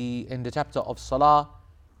Salah,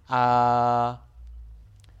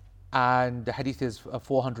 and the hadith is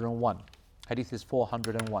 401. Hadith is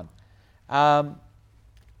 401. And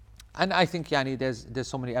I think there's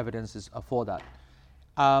so many evidences for that.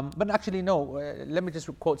 But actually no, let me just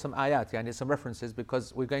quote some ayat, there's some references,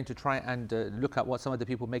 because we're going to try and look at what some of the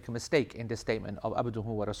people make a mistake in this statement of abduhu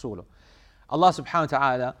wa rasuluh. Allah subhanahu wa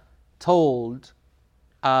ta'ala told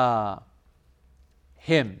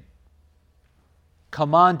him,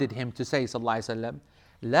 commanded him to say, sallallahu alayhi wa sallam,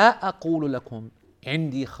 لا أقول لكم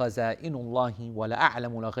عندي خزائن الله ولا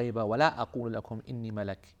أعلم الغيب ولا أقول لكم إني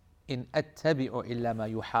ملك إن أتبع إلا ما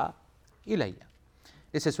يوحى إلي.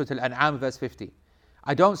 This is Surah Al-An'am verse 50.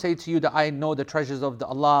 I don't say to you that I know the treasures of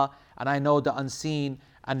Allah and I know the unseen,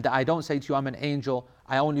 and I don't say to you I'm an angel.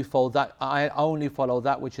 I only follow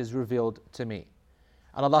that which is revealed to me.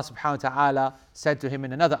 And Allah subhanahu wa ta'ala said to him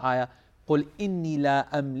in another ayah, قل إني لا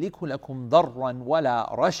أملك لكم ضرا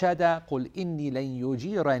ولا رشدا قل إني لن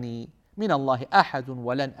يجيرني من الله أحد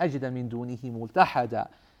ولن أجد من دونه ملتحدا.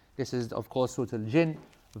 This is of course Surah Al-Jinn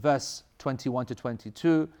verse 21 to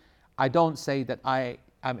 22. I don't say that I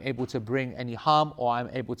am able to bring any harm or I'm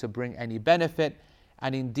able to bring any benefit,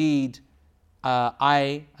 and indeed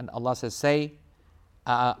and Allah says say,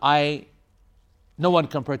 no one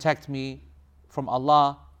can protect me from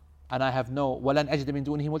Allah, and I have no وَلَنْ أَجْدَ مِن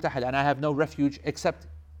دُونِهِ مُلْتَحَدًا, and I have no refuge except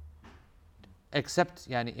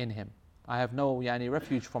in Him. I have no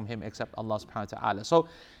refuge from Him except Allah subhanahu wa ta'ala. So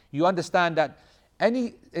you understand that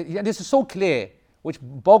and this is so clear, which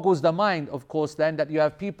boggles the mind, of course, then that you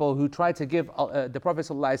have people who try to give the Prophet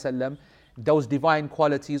ﷺ those divine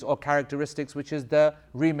qualities or characteristics, which is the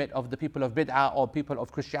remit of the people of bid'ah or people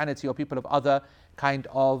of Christianity or people of other kind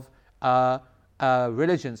of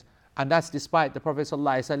religions. And that's despite the Prophet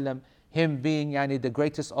ﷺ, him being the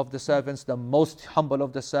greatest of the servants, the most humble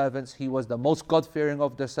of the servants. He was the most God-fearing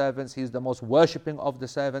of the servants. He's the most worshipping of the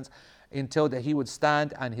servants, until that he would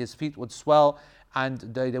stand and his feet would swell and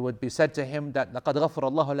they would be said to him that لَقَدْ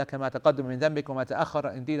غَفَرَ اللَّهُ لَكَ مَا تَقَدَّمَ مِنْ ذَنْبِكَ وَمَا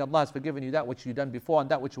تَأَخَّرَ. Indeed, Allah has forgiven you that which you've done before and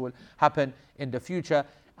that which will happen in the future.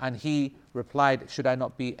 And he replied, should I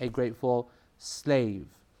not be a grateful slave?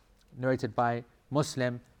 Narrated by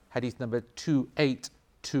Muslim, hadith number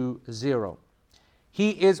 2820. He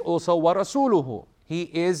is also وَرَسُولُهُ. He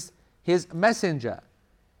is his messenger.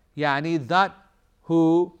 Yani that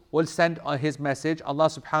who will send his message. Allah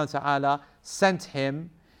subhanahu wa ta'ala sent him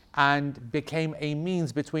and became a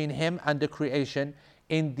means between him and the creation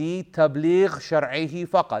in the tabligh shar'ihi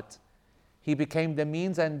faqat. He became the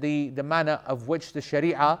means and the manner of which the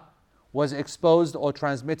sharia was exposed or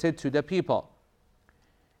transmitted to the people.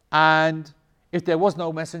 And if there was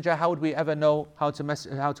no messenger, how would we ever know how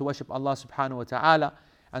to worship Allah subhanahu wa ta'ala?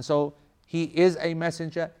 And so he is a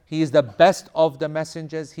messenger. He is the best of the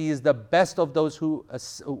messengers. He is the best of those who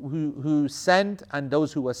send and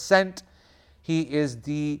those who were sent. He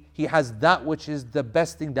has that which is the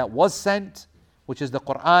best thing that was sent, which is the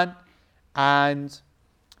Quran. And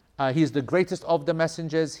he is the greatest of the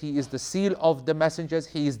messengers. He is the seal of the messengers.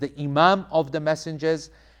 He is the Imam of the messengers.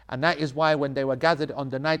 And that is why when they were gathered on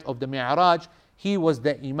the night of the Mi'raj, he was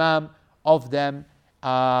the Imam of them,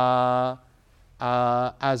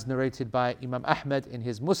 as narrated by Imam Ahmad in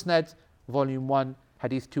his Musnad, volume 1,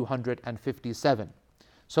 hadith 257.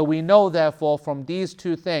 So we know therefore from these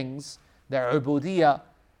two things, the ubudiyah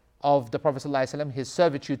of the Prophet ﷺ, his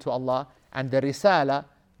servitude to Allah, and the risala,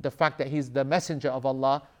 the fact that he's the messenger of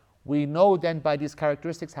Allah, we know then by these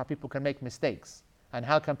characteristics how people can make mistakes. And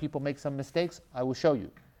how can people make some mistakes? I will show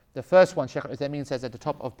you. The first one, Shaykh Uthaymeen says at the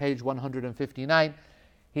top of page 159,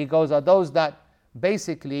 he goes, are those that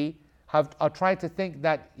basically are trying to think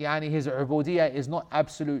that his ubudiyah is not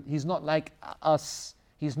absolute. He's not like us.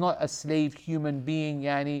 He's not a slave human being,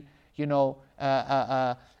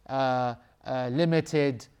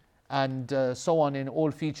 limited and so on in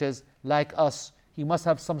all features like us. He must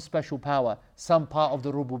have some special power, some part of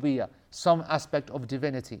the rububiyyah, some aspect of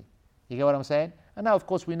divinity. You get what I'm saying? And now of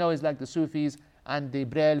course we know it's like the Sufis and the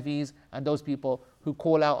Brelvis and those people who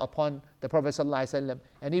call out upon the Prophet ﷺ,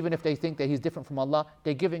 and even if they think that he's different from Allah,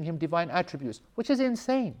 they're giving him divine attributes, which is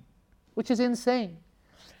insane.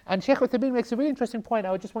 And Shaykh Uthaymeen makes a really interesting point.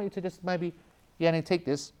 I would just want you to just maybe take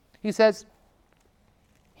this. He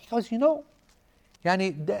goes,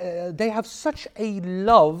 they have such a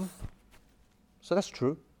love, so that's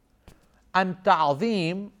true, and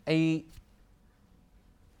ta'zeem, a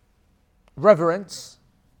reverence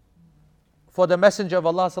for the Messenger of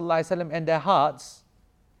Allah ﷺ in their hearts,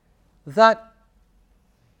 that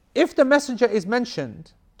if the Messenger is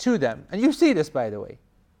mentioned to them, and you see this by the way,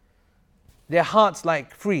 their hearts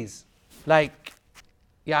like freeze, they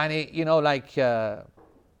get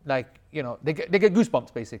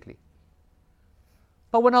goosebumps basically.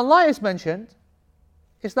 But when Allah is mentioned,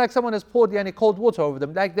 it's like someone has poured cold water over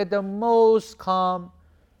them, like they're the most calm,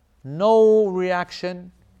 no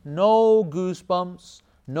reaction, no goosebumps,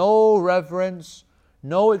 no reverence,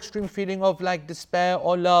 no extreme feeling of despair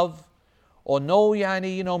or love, or no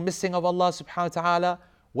missing of Allah subhanahu wa ta'ala.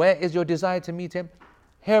 Where is your desire to meet him?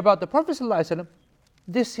 Hear about the Prophet ﷺ,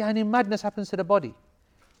 this madness happens to the body.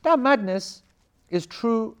 That madness is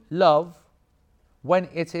true love when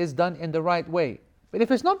it is done in the right way. But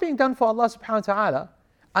if it's not being done for Allah subhanahu wa ta'ala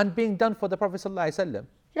and being done for the Prophet ﷺ,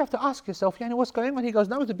 you have to ask yourself, what's going on? He goes,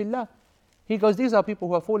 na'udhu billah. He goes, these are people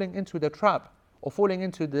who are falling into the trap or falling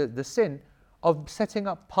into the sin of setting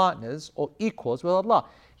up partners or equals with Allah.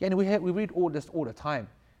 We read all this all the time.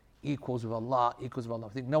 Equals with Allah. I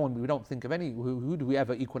think we don't think of any, who do we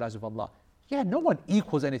ever equalize with Allah? No one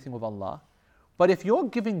equals anything with Allah. But if you're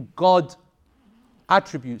giving God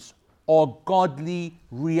attributes or godly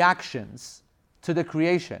reactions to the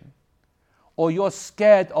creation, or you're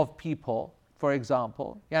scared of people, for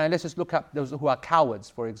example, let's just look at those who are cowards,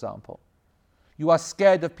 for example. You are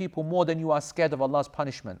scared of people more than you are scared of Allah's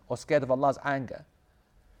punishment or scared of Allah's anger.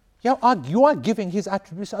 You are giving His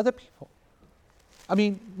attributes to other people.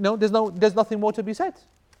 There's nothing more to be said.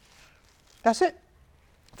 That's it.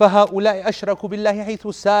 فَهَؤُلَاءِ أَشْرَكُوا بِاللَّهِ حَيْثُ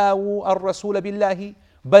سَاوُوا الرَّسُولَ بِاللَّهِ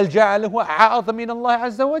بَلْ جَعَلُهُ أَعْظَمَ مِنَ اللَّهِ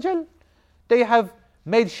عَزَّ وَجَلَّ. They have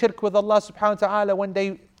made shirk with Allah subhanahu wa ta'ala when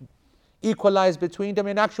they equalized between them.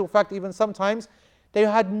 In actual fact, even sometimes they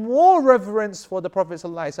had more reverence for the Prophet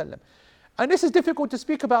sallallahu alaihi wasallam. And this is difficult to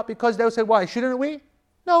speak about because they'll say, why, shouldn't we?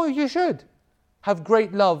 No, you should have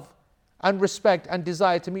great love and respect and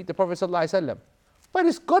desire to meet the Prophet sallallahu alaihi wasallam. But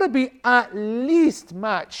it's got to be at least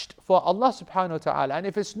matched for Allah subhanahu wa ta'ala. And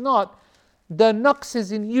if it's not, the naqs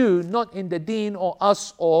is in you, not in the deen or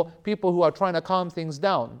us or people who are trying to calm things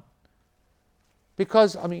down.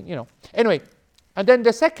 Because, anyway, And then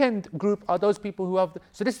the second group are those people who have,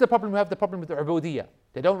 so this is the problem, who have the problem with the ubudiyyah.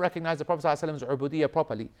 They don't recognize the Prophet ﷺ's ubudiyyah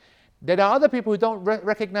properly. There are other people who don't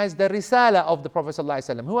recognize the risala of the Prophet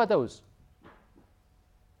ﷺ. Who are those?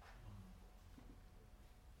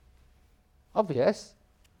 Obvious.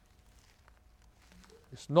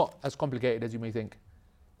 It's not as complicated as you may think.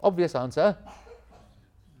 Obvious answer.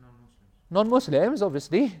 Non-Muslims,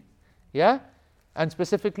 obviously. Yeah? And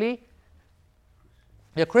specifically,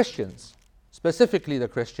 the Christians. Specifically the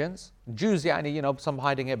Christians. Jews, some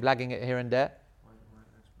hiding it, blagging it here and there.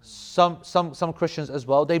 Some Christians as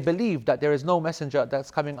well. They believe that there is no messenger that's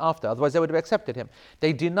coming after. Otherwise they would have accepted him.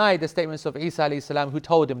 They deny the statements of Isa alayhi salam, who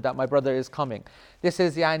told him that my brother is coming. This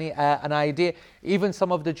is an idea. Even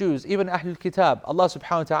some of the Jews, even Ahlul Kitab, Allah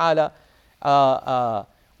subhanahu wa ta'ala,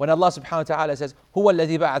 when Allah subhanahu wa ta'ala says, هُوَ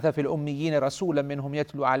الَّذِي بَعَثَ فِي الْأُمِّيِّينَ رَسُولًا مِّنْهُمْ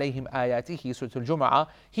يَتْلُو عَلَيْهِمْ آيَاتِهِ Surah Al-Jumu'ah,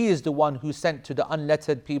 He is the one who sent to the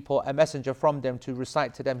unlettered people a messenger from them to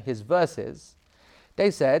recite to them His verses. They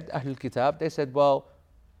said, Ahlul Kitab, they said, well,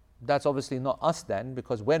 that's obviously not us then,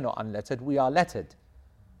 because we're not unlettered, we are lettered.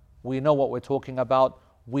 We know what we're talking about.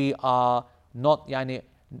 We are not,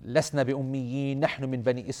 لسنا بأميين نحن من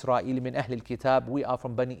بني إسرائيل من أهل الكتاب. We are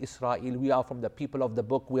from Bani Israel. We are from the people of the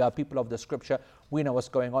book. We are people of the scripture. We know what's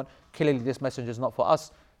going on. Clearly this messenger is not for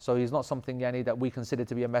us. So he's not something that we consider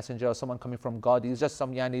to be a messenger or someone coming from God. He's just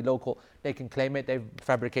some local. They can claim it. They've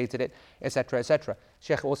fabricated it, etc., etc.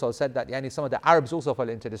 Sheikh also said that some of the Arabs also fell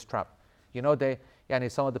into this trap. Some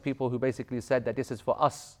of the people who basically said that this is for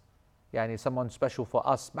us, someone special for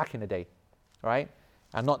us back in the day, right?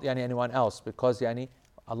 And not anyone else, because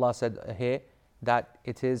Allah said here that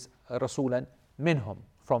it is Rasulan minhum,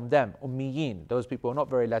 from them, Ummiyin. Those people are not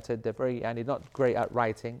very lettered, they're very not great at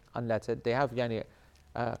writing, unlettered. They have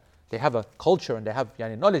they have a culture and they have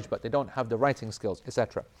knowledge, but they don't have the writing skills,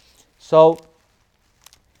 etc. So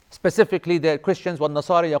specifically the Christians,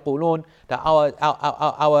 وَالنَّصَارِ يَقُولُونَ, that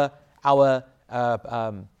our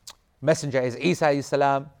messenger is Isa alayhi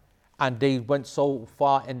salam, and they went so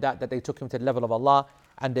far in that they took him to the level of Allah.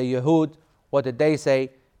 And the Yahud, what did they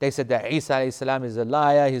say? They said that Isa alayhi salam is a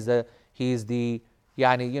liar, he's the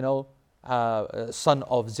son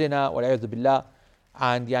of zina, wal-'iyadhu billah,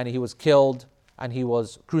 and he was killed and he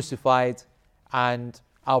was crucified, and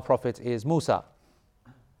our prophet is Musa.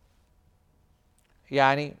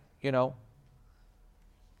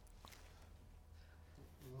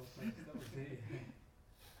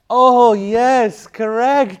 Oh yes,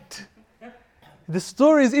 correct. The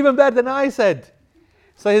story is even better than I said.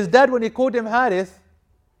 So his dad, when he called him Harith,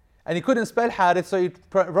 and he couldn't spell Harith, so he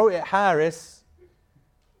wrote it Haris.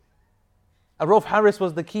 And Rauf Harris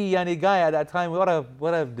was the key guy at that time. What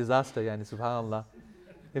a disaster, subhanAllah.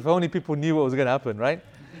 If only people knew what was going to happen, right?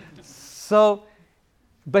 So,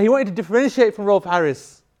 but he wanted to differentiate from Rauf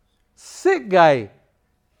Harris. Sick guy.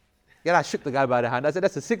 I shook the guy by the hand. I said,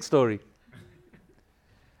 that's a sick story.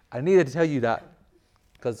 I needed to tell you that,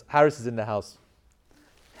 because Harris is in the house.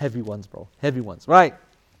 Heavy ones, bro. Heavy ones. Right.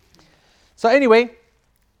 So anyway,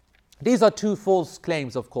 these are two false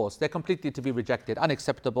claims, of course. They're completely to be rejected.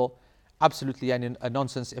 Unacceptable. Absolutely a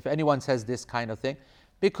nonsense if anyone says this kind of thing.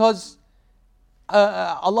 Because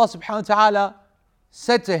Allah subhanahu wa ta'ala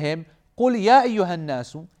said to him, قُلْ يَا أَيُّهَا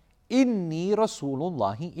النَّاسُ إِنِّي رَسُولُ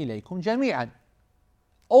اللَّهِ إِلَيْكُمْ جَمِيعًا.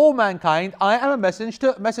 O mankind, I am a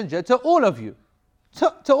messenger to all of you.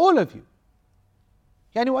 To all of you.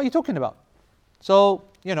 What are you talking about? So,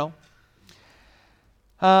 so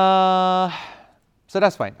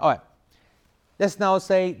that's fine. All right. Let's now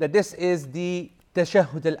say that this is the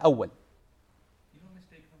tashahhud al-awwal.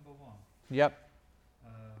 Mistake number one? Yep.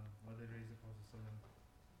 Whether they raise the Prophet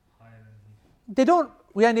higher than he. They don't.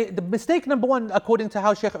 The mistake number one, according to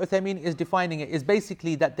how Shaykh Uthaymeen is defining it, is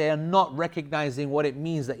basically that they are not recognizing what it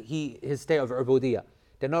means that his state of ubudiyyah.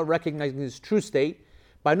 They're not recognizing his true state.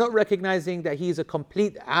 By not recognizing that he is a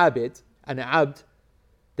complete abid, an abd,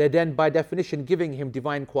 they're then by definition giving him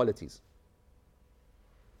divine qualities.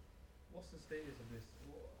 What's the status of this?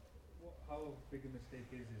 How big a mistake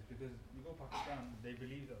is this? Because you go to Pakistan, they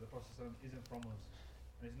believe that the Prophet isn't from us,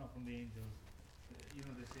 and it's not from the angels. They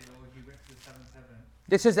say, he went to the seventh heaven.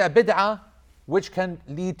 This is a bid'ah which can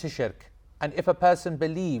lead to shirk. And if a person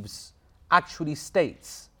believes, actually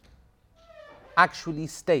states.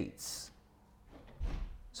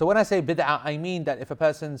 So when I say bid'ah, I mean that if a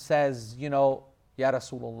person says, Ya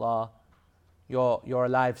Rasulullah, you're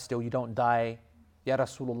alive still, you don't die. Ya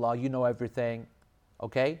Rasulullah, you know everything.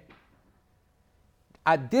 Okay?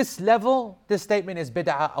 At this level, this statement is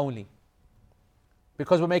bid'ah only.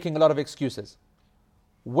 Because we're making a lot of excuses.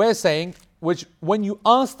 We're saying, which when you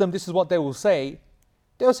ask them, this is what they will say.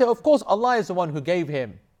 They'll say, of course, Allah is the one who gave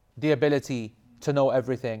him the ability to know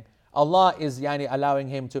everything. Allah is allowing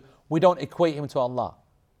him to, we don't equate him to Allah.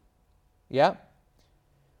 Yeah?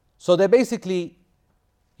 So they're basically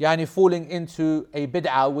falling into a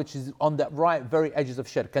bid'ah which is on the very edges of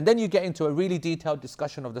shirk. And then you get into a really detailed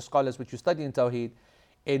discussion of the scholars which you study in Tawheed,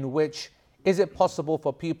 in which, is it possible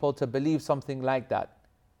for people to believe something like that?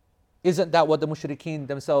 Isn't that what the mushrikeen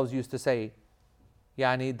themselves used to say?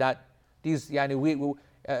 That these,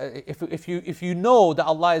 if you know that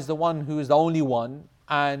Allah is the one who is the only one,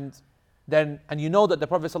 and you know that the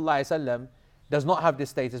Prophet ﷺ does not have this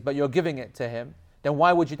status, but you're giving it to him, then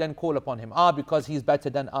why would you then call upon him? Because he's better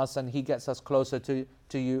than us and he gets us closer to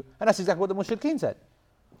you. And that's exactly what the mushrikeen said.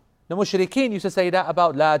 The mushrikeen used to say that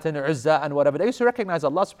about Lat and Uzza and whatever. They used to recognize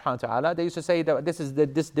Allah subhanahu wa ta'ala. They used to say that this is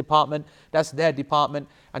this department, that's their department,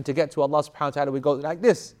 and to get to Allah subhanahu wa ta'ala we go like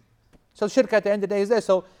this. So shirk at the end of the day is there.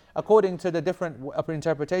 So according to the different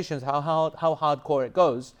interpretations, how hardcore it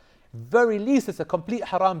goes, very least it's a complete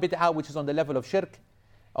haram bid'ah which is on the level of shirk,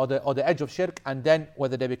 or the edge of shirk, and then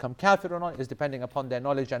whether they become kafir or not is depending upon their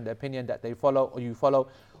knowledge and the opinion that they follow or you follow,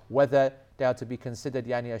 whether they are to be considered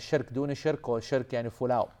a shirk duna shirk or shirk full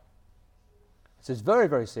out. So it's very,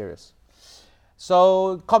 very serious.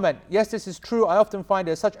 So comment, yes, this is true. I often find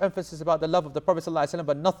there's such emphasis about the love of the Prophet ﷺ,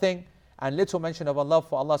 but nothing and little mention of love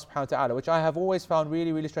for Allah subhanahu wa ta'ala, which I have always found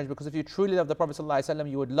really, really strange, because if you truly love the Prophet ﷺ,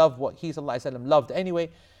 you would love what he ﷺ loved anyway.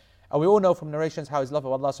 And we all know from narrations how his love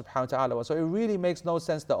of Allah subhanahu wa ta'ala was. So it really makes no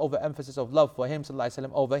sense, the overemphasis of love for him ﷺ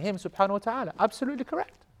over him subhanahu wa ta'ala. Absolutely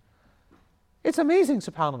correct. It's amazing,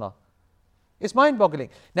 subhanAllah. It's mind-boggling.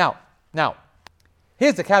 Now,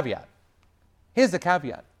 here's the caveat.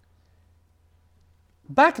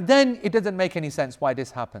 Back then, it didn't make any sense why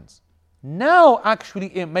this happens. Now,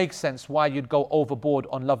 actually, it makes sense why you'd go overboard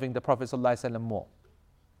on loving the Prophet ﷺ more.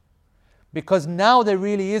 Because now there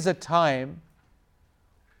really is a time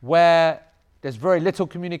where there's very little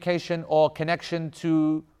communication or connection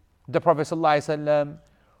to the Prophet ﷺ,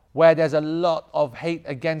 where there's a lot of hate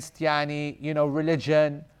against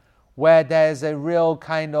religion, where there's a real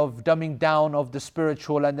kind of dumbing down of the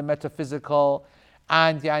spiritual and the metaphysical,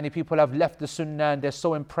 and people have left the sunnah and they're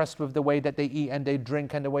so impressed with the way that they eat and they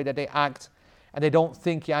drink and the way that they act, and they don't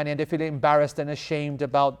think and they feel embarrassed and ashamed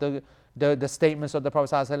about the statements of the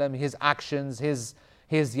Prophet ﷺ, his actions, his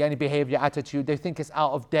behavior, attitude. They think it's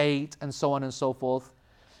out of date and so on and so forth.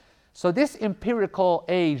 So this empirical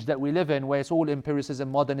age that we live in, where it's all empiricism,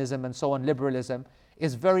 modernism and so on, liberalism,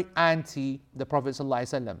 is very anti the Prophet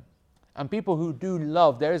ﷺ. And people who do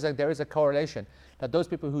love, there is a correlation that those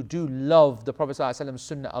people who do love the Prophet ﷺ's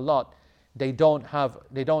sunnah a lot, they're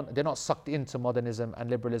not sucked into modernism and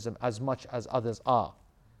liberalism as much as others are.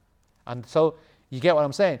 And so you get what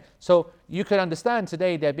I'm saying? So you can understand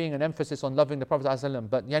today there being an emphasis on loving the Prophet ﷺ,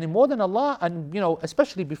 but more than Allah, and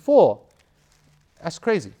especially before, that's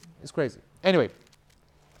crazy. It's crazy. Anyway,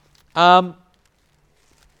 where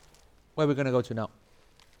are we going to go to now?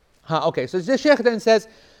 Okay, so the Shaykh then says,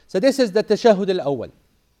 so this is the tashahhud al-awwal.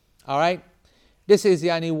 Alright? This is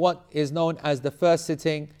what is known as the first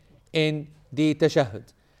sitting in the tashahhud.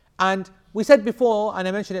 And we said before, and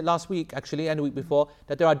I mentioned it last week actually, and the week before,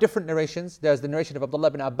 that there are different narrations. There's the narration of Abdullah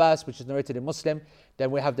ibn Abbas, which is narrated in Muslim.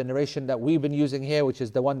 Then we have the narration that we've been using here, which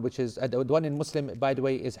is the one in Muslim, by the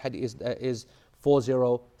way, is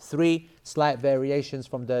 403. Slight variations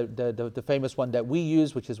from the famous one that we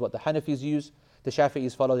use, which is what the Hanafis use. The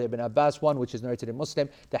Shafi'is follow the Ibn Abbas one, which is narrated in Muslim.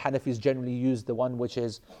 The Hanafis generally use the one which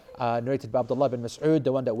is narrated by Abdullah bin Mas'ud,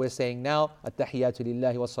 the one that we're saying now, At-Tahiyyatu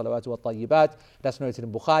lillahi wa salawatu wa tayyibat. That's narrated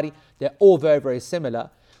in Bukhari. They're all very, very similar.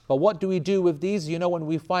 But what do we do with these? When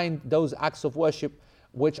we find those acts of worship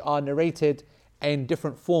which are narrated in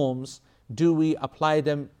different forms, do we apply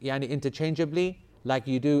them interchangeably? Like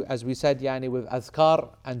you do, as we said, with azkar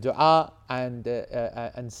and dua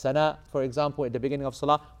and sana, for example, at the beginning of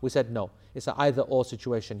salah, we said no. It's an either or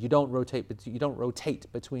situation. You don't rotate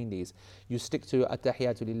between these. You stick to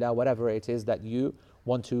at-tahiyyatu lillah, whatever it is that you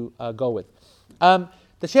want to go with.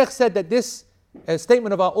 The Shaykh said that this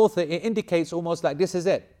statement of our author, it indicates almost like this is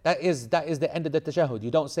it. That is the end of the tashahhud.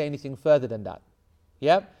 You don't say anything further than that.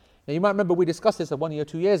 Yeah? Now you might remember we discussed this 1 or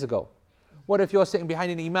 2 years ago. What if you're sitting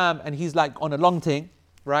behind an imam and he's like on a long thing,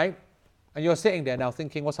 right? And you're sitting there now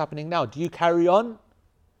thinking, what's happening now? Do you carry on?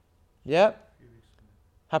 Yeah?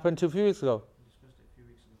 Happened 2 few weeks ago.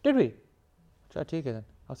 Did we? Try to take it then.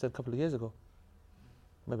 I said a couple of years ago.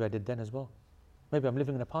 Maybe I did then as well. Maybe I'm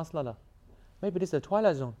living in a past lala. Maybe this is a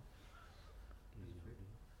twilight zone.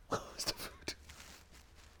 It's the food.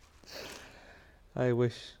 I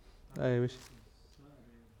wish.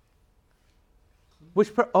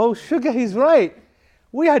 Oh, sugar, he's right.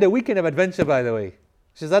 We had a weekend of adventure, by the way.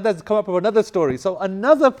 Shahzada's come up with another story. So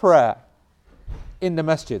another prayer in the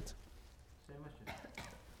masjid. Same masjid.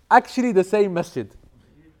 Actually the same masjid.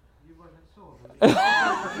 You wasn't so.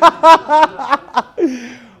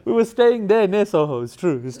 We were staying there near Soho. It's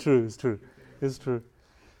true.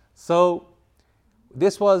 So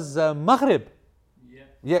this was Maghrib.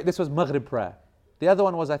 Yeah, this was Maghrib prayer. The other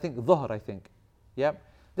one was, I think, Dhuhr, I think. Yeah,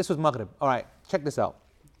 this was Maghrib. All right, check this out.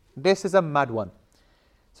 This is a mad one.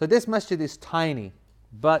 So this masjid is tiny,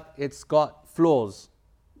 but it's got floors.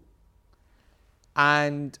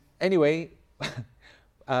 And anyway,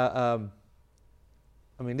 I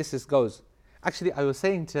mean, goes. Actually, I was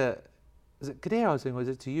saying to, is it Kadir I was saying, or was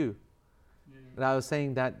it to you? And I was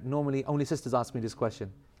saying that normally only sisters ask me this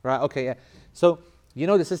question. Right, okay, yeah. So, you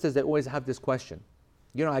know the sisters, they always have this question.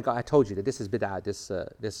 You know, I told you that this is bid'ah,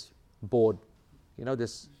 this board, you know,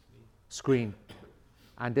 this screen,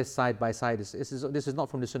 and this side by side. This is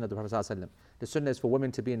not from the sunnah of the Prophet ﷺ. The sunnah is for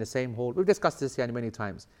women to be in the same hall. We've discussed this here many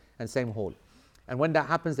times, and same hall. And when that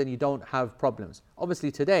happens, then you don't have problems.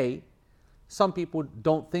 Obviously today, some people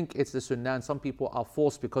don't think it's the sunnah, and some people are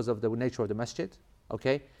forced because of the nature of the masjid,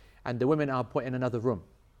 okay? And the women are put in another room.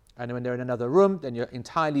 And when they're in another room, then you're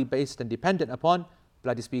entirely based and dependent upon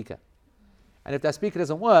bloody speaker. And if that speaker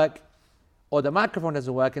doesn't work, or the microphone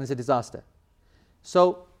doesn't work, then it's a disaster.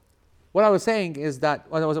 So, what I was saying is that,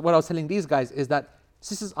 what I was telling these guys is that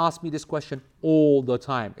sisters ask me this question all the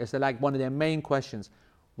time. It's like one of their main questions.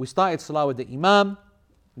 We started salah with the imam,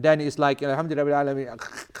 then it's like, alhamdulillah,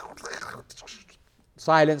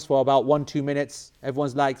 silence for about 1-2 minutes.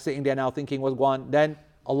 Everyone's like sitting there now thinking what's going on. Then,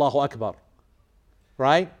 Allahu Akbar.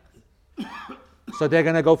 Right? So they're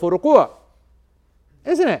going to go for ruku'.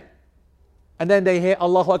 Isn't it? And then they hear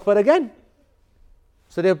Allahu Akbar again.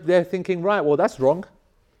 So they're thinking, right, well that's wrong.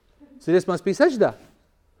 So this must be sajda.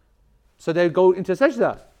 So they go into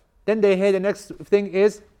sajda. Then they hear the next thing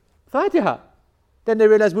is Fatiha. Then they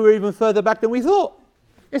realize we were even further back than we thought.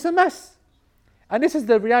 It's a mess. And this is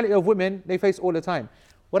the reality of women they face all the time.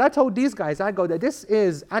 What I told these guys, I go that this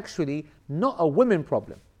is actually not a women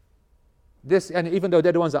problem. This, and even though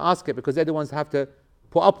they're the ones that ask it, because they're the ones that have to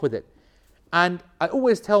put up with it. And I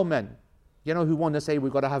always tell men, you know, who want to say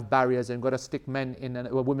we've got to have barriers and got to stick women in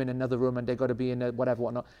another room and they've got to be in a whatever,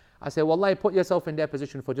 whatnot. I say, wallahi, put yourself in their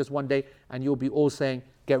position for just one day and you'll be all saying,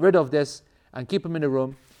 get rid of this and keep them in the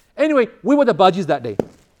room. Anyway, we were the Bajis that day.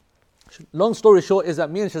 Long story short is that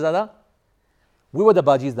me and Shahzada, we were the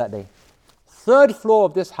Bajis that day. 3rd floor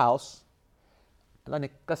of this house,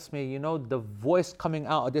 you know, the voice coming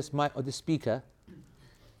out of this mic or this speaker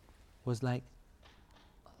was like,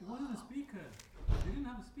 it wasn't a speaker. They didn't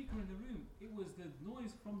have a speaker in the room. It was the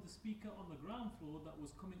noise from the speaker on the ground floor that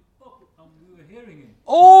was coming up and we were hearing it.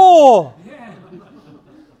 oh, Yeah.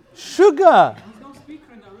 sugar. There was no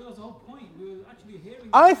speaker in that room. That was the whole point. We were actually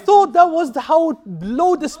hearing the I noise. thought that was how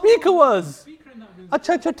low the speaker No, there was no was. speaker in that room.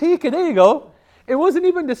 Acha, there you go. It wasn't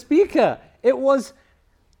even the speaker. It was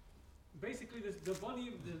Basically, the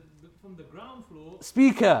volume from the ground floor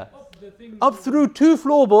speaker. up the thing. Up through 2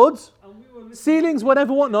 floorboards, And we were listening. ceilings,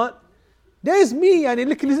 whatever, whatnot. There's me, and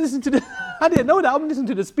listening to the. I didn't know that. I'm listening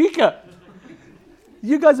to the speaker.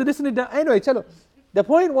 You guys are listening to. Anyway, chalo. The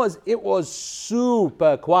point was, it was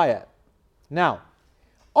super quiet. Now,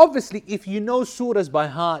 obviously, if you know surahs by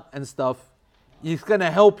heart and stuff, it's going to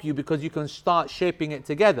help you because you can start shaping it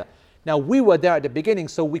together. Now, we were there at the beginning,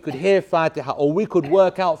 so we could hear Fatiha, or we could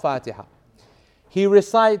work out Fatiha. He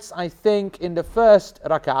recites, I think, in the first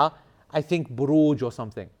rak'ah, I think Buruj or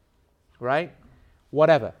something. Right?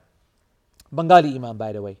 Whatever. Bengali Imam,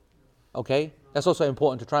 by the way. Okay? That's also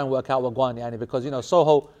important to try and work out Wagwan, yani, because, you know,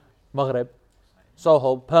 Soho, Maghrib,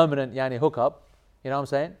 Soho, permanent, yani, hookup. You know what I'm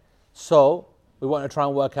saying? So, we want to try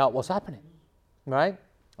and work out what's happening. Right?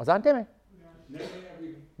 What's that, Demi?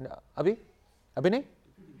 No, Abi? Abi nahi?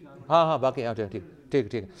 Ha, baki,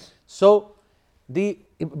 take. So, the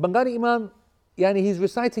Bengali Imam, yani, he's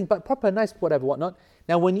reciting, but proper, nice, whatever, whatnot.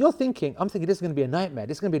 Now, when you're thinking, I'm thinking this is going to be a nightmare.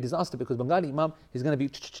 This is going to be a disaster because Bengali Imam is going to be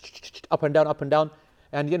up and down.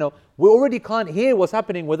 And, you know, we already can't hear what's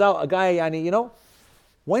happening without a guy, yani, you know.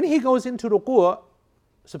 When he goes into ruku',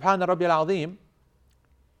 Subhana Rabbil Azim,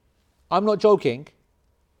 I'm not joking,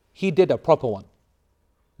 he did a proper one.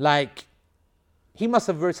 Like, he must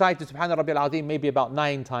have recited Subhana Rabbil Azim maybe about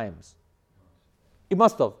 9 times. He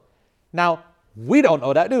must have. Now, we don't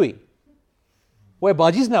know that, do we? We're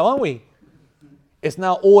Bajis now, aren't we? It's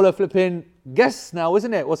now all a flipping guess now,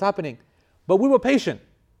 isn't it? What's happening? But we were patient.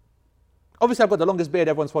 Obviously, I've got the longest beard,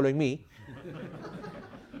 everyone's following me.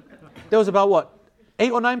 There was about what?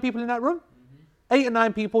 8 or 9 people in that room? 8 or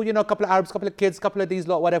 9 people, you know, a couple of Arabs, a couple of kids, a couple of these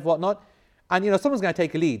lot, whatever, whatnot. And, you know, someone's going to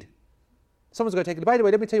take a lead. Someone's going to take it. By the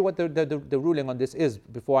way, let me tell you what the ruling on this is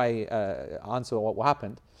before I answer what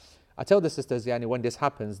happened. I tell the sisters, yani, when this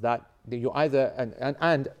happens, that you either,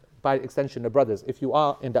 and by extension the brothers, if you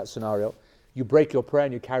are in that scenario, you break your prayer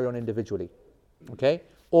and you carry on individually. Okay?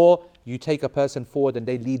 Or you take a person forward and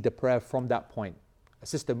they lead the prayer from that point. A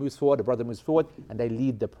sister moves forward, a brother moves forward, and they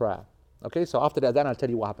lead the prayer. Okay? So after that, then I'll tell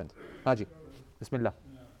you what happened. Haji, Bismillah.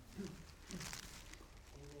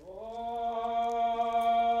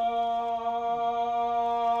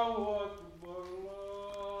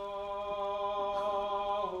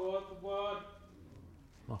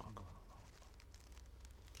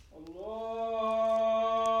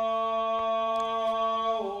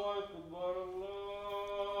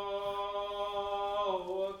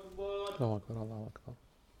 Allahu Akbar, Allahu Akbar.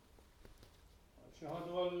 أشهد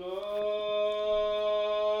أن لا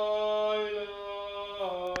إله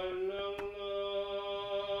إلا الله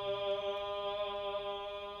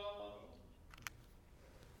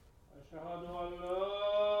أشهد أن لا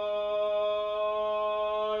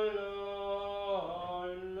إله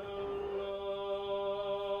إلا الله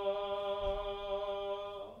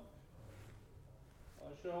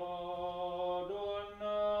أشهد أن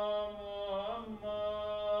محمدا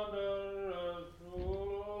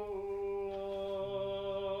رسول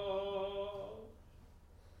الله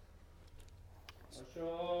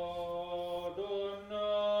أشهد أن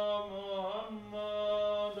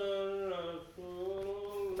محمدا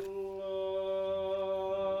رسول الله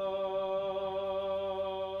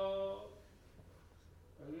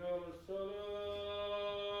حي على الصلاة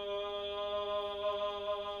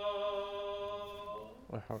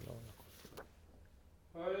لا حول ولا قوة.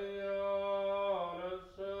 حي على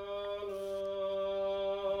الصلاة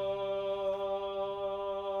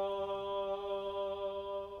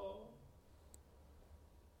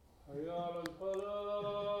حي على الفلاح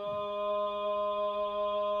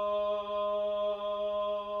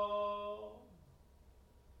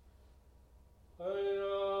حي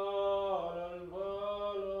على الفلاح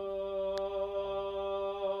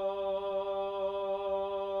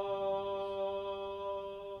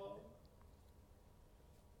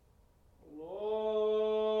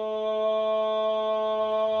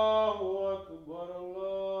الله أكبر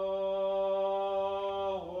الله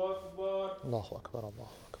أكبر Allahu Akbar,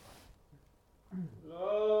 Allahu Akbar.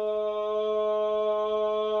 لا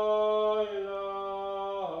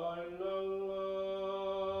إله إلا الله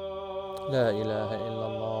لا إله إلا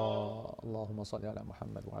الله. اللهم صل على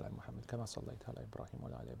محمد وعلى آل محمد كما صليت على إبراهيم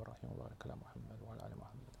وعلى آل إبراهيم وبارك على محمد وعلى آل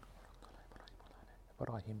محمد كما باركت على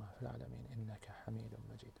إبراهيم وعلى آل إبراهيم في العالمين إنك حميد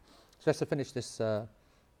مجيد. So let's finish this.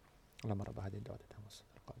 اللهم رب هذه الدعوة التامة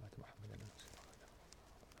والصلاة القائمة محمد.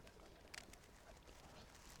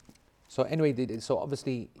 So anyway, so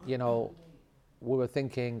obviously, you know, we were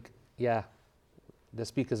thinking, yeah, the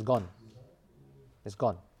speaker's gone. It's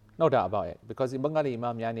gone. No doubt about it. Because in Bengali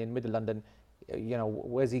Imam, yani in Middle London, you know,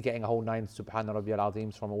 where's he getting a whole 9 Subhana Rabbiyal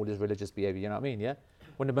Azeems from all this religious behavior? You know what I mean? Yeah?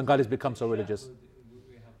 When the Bengalis become so religious.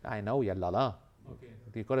 I know, yeah, lala. Okay.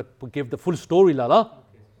 You've got to give the full story, lala.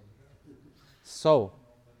 So,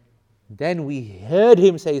 then we heard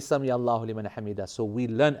him say, Sami Allahu liman hamida. So we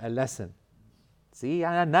learned a lesson. See,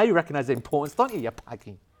 and now you recognize the importance, don't you? You're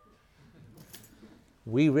packing.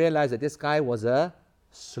 We realized that this guy was a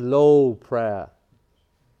slow prayer.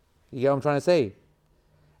 You get what I'm trying to say?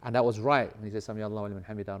 And that was right. When he said, Sami Allahu liman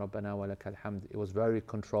hamida, Rabbana wa lakal hamd, it was very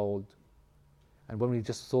controlled. And when we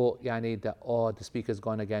just thought, yani, that, oh, the speaker's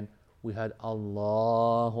gone again, we heard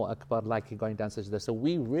Allahu Akbar, like he going down sajda. So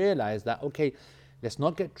we realized that, okay, let's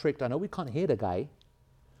not get tricked. I know we can't hear the guy,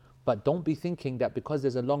 but don't be thinking that because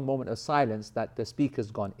there's a long moment of silence that the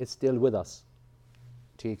speaker's gone. It's still with us.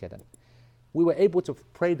 We were able to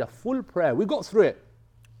pray the full prayer. We got through it.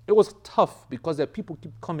 It was tough because the people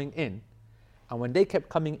keep coming in. And when they kept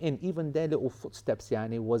coming in, even their little footsteps,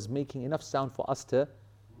 yani, was making enough sound for us to...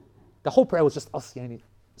 The whole prayer was just us, yani,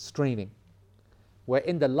 straining. We're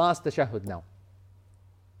in the last tashahhud now.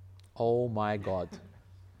 Oh my God.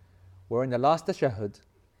 We're in the last tashahhud.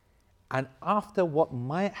 And after what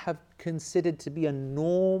might have considered to be a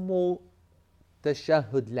normal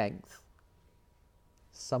tashahhud length,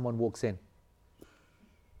 someone walks in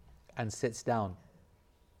and sits down.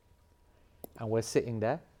 And we're sitting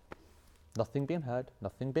there, nothing being heard,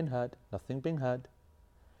 nothing being heard, nothing being heard.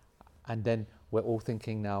 And then we're all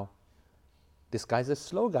thinking now, this guy's a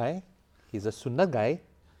slow guy, he's a sunnah guy,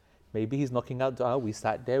 maybe he's knocking out dua. We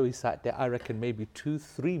sat there, I reckon maybe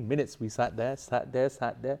 2-3 minutes we sat there.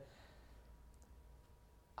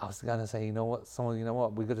 I was gonna say, you know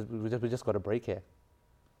what, we just got to break here.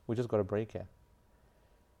 We just got to break here.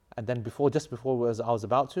 And then just before I was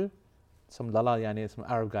about to, some lala, yani, some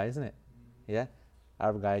Arab guy, isn't it? Yeah?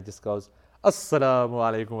 Arab guy just goes, Assalamu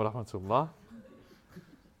alaikum wa rahmatullah.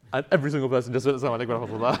 And every single person just went, Assalamu alaikum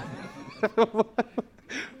wa rahmatullah.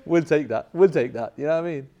 We'll take that. You know what I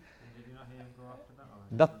mean? Did you not hear him go after that? Or?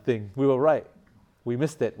 Nothing. We were right. We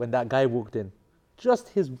missed it when that guy walked in. Just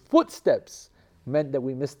his footsteps meant that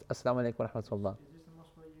we missed Assalamu alaikum wa rahmatullah. Is this the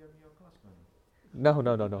mosque where you have your class money?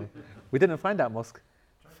 No. We didn't find that mosque.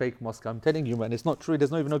 Fake mosque. I'm telling you, man, it's not true.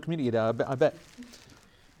 There's not even no community there. I bet.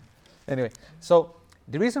 Anyway, so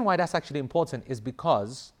the reason why that's actually important is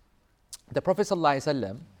because the Prophet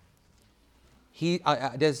ﷺ,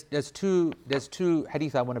 there's two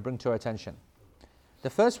hadith I want to bring to your attention. The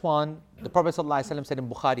first one, the Prophet ﷺ said in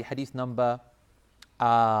Bukhari, hadith number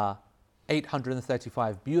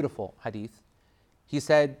 835, beautiful hadith. He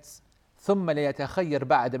said, ثم ليتخير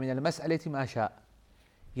بعد من المسألة ما شاء.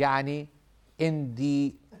 يعني in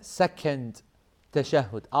the second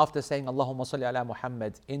tashahhud, after saying Allahumma salli ala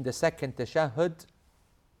Muhammad, in the second tashahhud,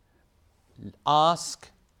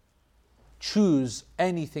 choose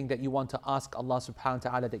anything that you want to ask Allah subhanahu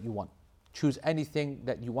wa ta'ala that you want. Choose anything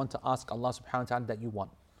that you want to ask Allah subhanahu wa ta'ala that you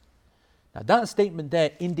want. Now that statement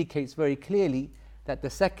there indicates very clearly that the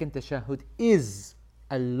second tashahhud is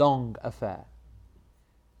a long affair.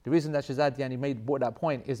 The reason that Shazad brought that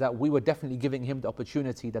point is that we were definitely giving him the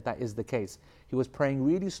opportunity that is the case. He was praying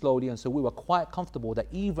really slowly, and so we were quite comfortable that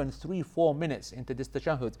even 3-4 minutes into this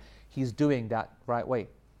tashahhud, he's doing that right way.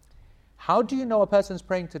 How do you know a person's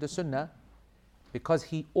praying to the sunnah? Because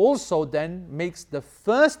he also then makes the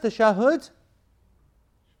first tashahhud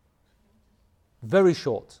very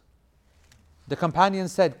short. The companion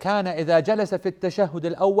said, كان إذا جلس في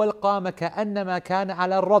التشهد الأول قام كأنما كان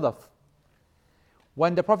على الرضف.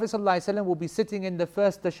 When the Prophet ﷺ will be sitting in the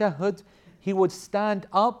first tashahhud, he would stand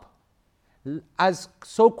up as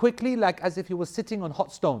so quickly, like as if he was sitting on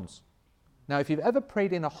hot stones. Now, if you've ever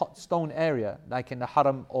prayed in a hot stone area, like in the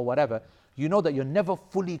haram or whatever, you know that you're never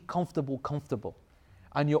fully comfortable.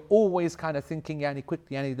 And you're always kind of thinking,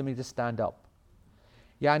 quickly, let me just stand up.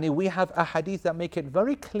 We have a hadith that make it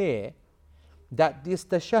very clear that this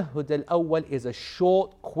tashahhud al-awwal is a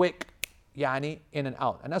short, quick, in and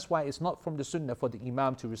out. And that's why it's not from the sunnah for the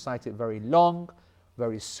imam to recite it very long,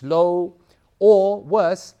 very slow, or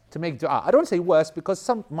worse, to make dua. I don't say worse because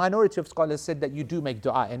some minority of scholars said that you do make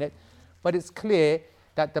dua in it, but it's clear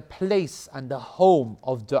that the place and the home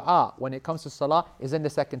of dua when it comes to salah is in the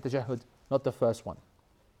second tashahhud, not the first one.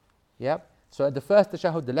 Yep. So at the first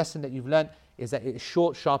tashahhud, the lesson that you've learned is that it's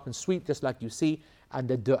short, sharp and sweet, just like you see, and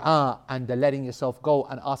the dua and the letting yourself go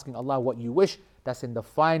and asking Allah what you wish, that's in the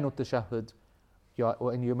final tashahhud.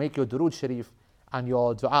 When you make your durood sharif and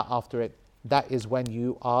your dua after it, that is when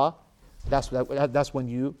you are, that's when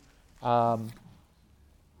you, and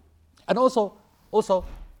also,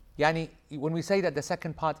 when we say that the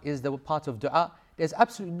second part is the part of dua, there's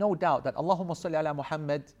absolutely no doubt that Allahumma salli ala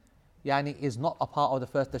Muhammad is not a part of the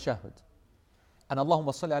first tashahhud. And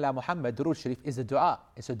Allahumma salli ala Muhammad, durood sharif, is a dua.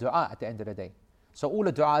 It's a dua at the end of the day. So all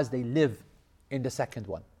the du'as, they live in the second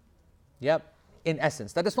one. Yep, in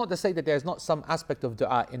essence. That is not to say that there's not some aspect of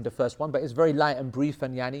dua in the first one, but it's very light and brief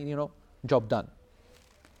and job done.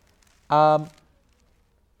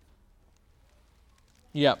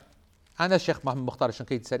 Yeah. And as Shaykh Muhammad Mukhtar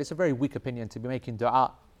al-Shanqiti said, it's a very weak opinion to be making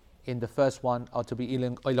dua in the first one or to be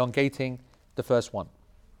elongating the first one.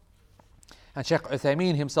 And Shaykh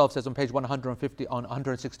Uthaymeen himself says on page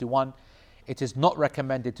 161, it is not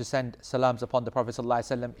recommended to send salams upon the Prophet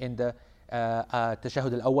ﷺ in the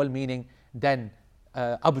tashahhud al-awwal, meaning then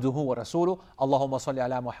abduhu wa rasuluh, Allahumma salli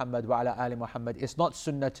ala Muhammad wa ala ali Muhammad. It's not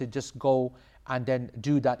sunnah to just go and then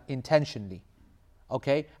do that intentionally.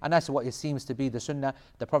 Okay, and that's what it seems to be the sunnah.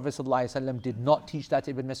 The Prophet ﷺ did not teach that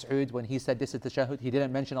to Ibn Mas'ud when he said this is tashahhud. He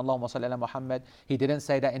didn't mention Allahumma salli ala Muhammad. He didn't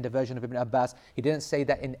say that in the version of Ibn Abbas. He didn't say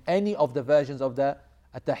that in any of the versions of the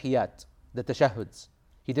at-tahiyyat, the tashahhuds.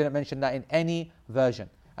 He didn't mention that in any version.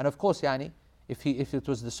 And of course, if it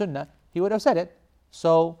was the sunnah, he would have said it.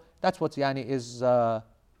 So that's what is that's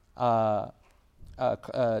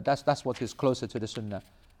what is closer to the sunnah,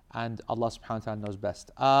 and Allah subhanahu wa ta'ala knows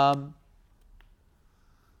best.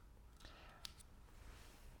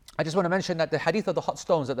 I just want to mention that the hadith of the hot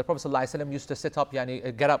stones that the Prophet ﷺ used to sit up,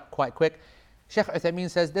 get up quite quick. Shaykh Uthaymeen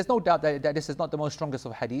says there's no doubt that this is not the most strongest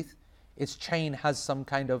of hadith. Its chain has some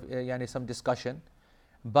kind of some discussion,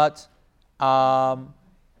 but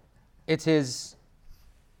it is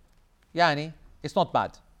it's not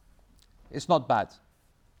bad. It's not bad.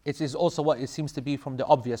 It is also what it seems to be from the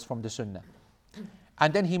obvious from the sunnah.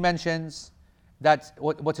 And then he mentions that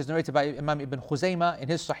what is narrated by Imam Ibn Khuzaymah in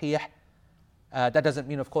his Sahih. That doesn't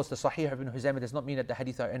mean, of course, the Sahih of Ibn Khuzaymah does not mean that the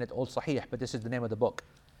hadith are in it all Sahih, but this is the name of the book.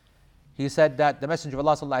 He said that the Messenger of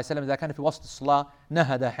Allah صلى الله عليه وسلم إذا كان في وسط الصلاة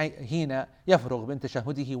نهد حين يفرغ من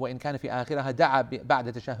تشهده وإن كان في آخرها دعا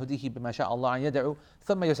بعد تشهده بما شاء الله أن يدعو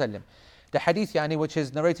ثم يسلم. The hadith which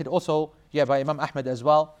is narrated also by Imam Ahmad as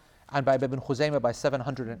well and by Ibn Khuzaymah by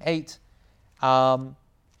 708 on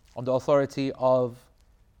the authority of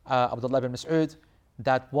Abdullah ibn Mas'ud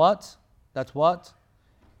that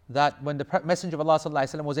when the Messenger of Allah صلى الله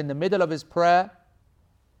عليه وسلم was in the middle of his prayer,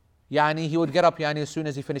 he would get up as soon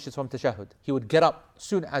as he finishes from tashahhud. He would get up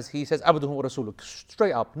soon as he says Abduhu wa Rasuluk,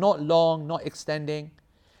 straight up, not long, not extending.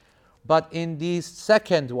 But in the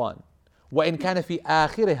second one, وَإِن كَانَ فِي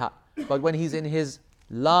آخِرِهَا, but when he's in his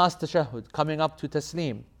last tashahhud, coming up to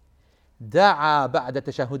taslim, دَعَى بَعْدَ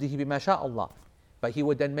تَشَهُّدِهِ بِمَا شَاءَ اللَّهِ, but he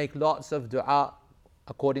would then make lots of dua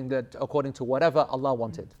according to whatever Allah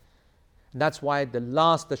wanted. And that's why the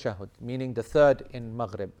last tashahhud, meaning the third in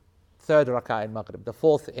Maghrib, third rak'ah in Maghrib, the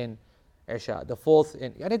fourth in Isha, the fourth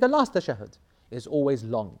in... the last tashahhud is always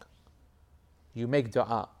long. You make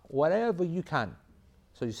dua, whatever you can.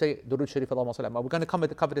 So you say Durood Sharif, Allahumma salli ala Muhammad. We're going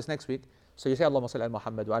to cover this next week. So you say Allahumma salli ala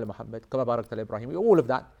Muhammad wa ala Muhammad, kama barakta ala Ibrahim, all of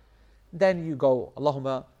that. Then you go,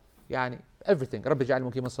 Allahumma, everything. Rabbi ja'al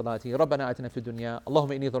muqima salati, Rabbana atina fi dunya,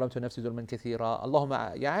 Allahumma inni dhalamtu nafsi dhulman kathira,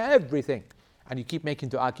 Allahumma, everything. And you keep making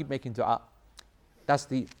dua. That's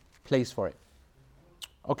the place for it.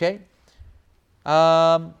 Okay?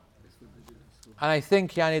 And I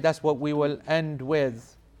think that's what we will end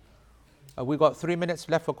with. We got 3 minutes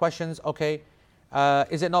left for questions. Okay.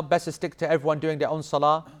 Is it not best to stick to everyone doing their own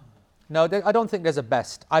salah? No, I don't think there's a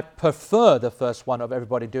best. I prefer the first one of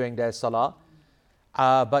everybody doing their salah.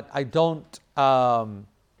 But I don't...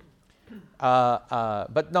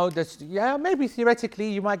 but no, maybe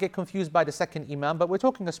theoretically you might get confused by the second imam, but we're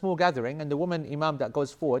talking a small gathering and the woman imam that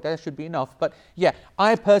goes forward, that should be enough. But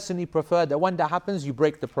I personally prefer that when that happens, you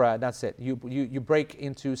break the prayer, that's it. You break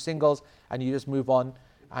into singles and you just move on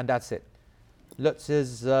and that's it. Lutz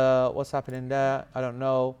is, what's happening there? I don't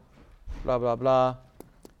know. Blah, blah, blah.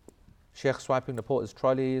 Sheikh swiping the porter's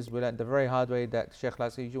trolleys. We learned the very hard way that Sheikh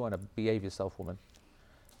says, you want to behave yourself, woman.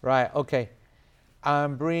 Right, okay.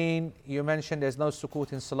 Breen, you mentioned there's no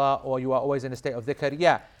sukut in salah or you are always in a state of dhikr.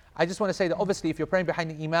 Yeah, I just want to say that obviously if you're praying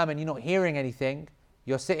behind the imam and you're not hearing anything,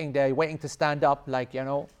 you're sitting there waiting to stand up like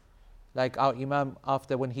our imam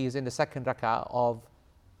after when he is in the second rak'ah of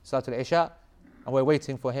Salatul Isha and we're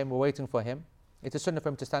waiting for him. It's a sunnah for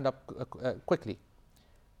him to stand up quickly.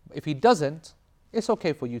 If he doesn't, it's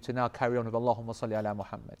okay for you to now carry on with Allahumma salli ala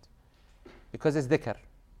Muhammad. Because it's dhikr.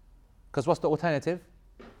 Because what's the alternative?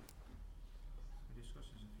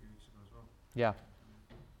 Yeah.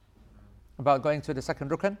 About going to the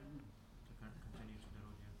second rukn?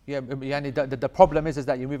 The problem is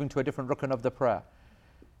that you're moving to a different rukn of the prayer.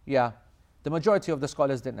 Yeah. The majority of the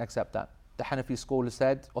scholars didn't accept that. The Hanafi school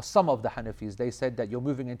said, or some of the Hanafis, they said that you're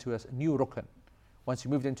moving into a new rukn. Once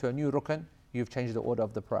you moved into a new rukn, you've changed the order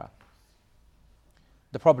of the prayer.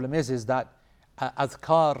 The problem is that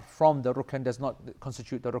adhkar from the rukn does not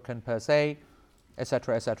constitute the rukn per se,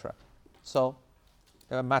 etc., etc. So,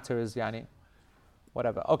 the matter is,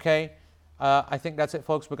 whatever. Okay, I think that's it,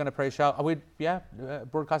 folks. We're going to pray Isha. Are we,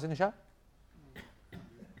 broadcasting Isha?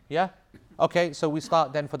 Yeah? Okay, so we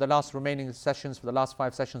start then for the last remaining sessions, for the last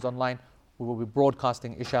 5 sessions online. We will be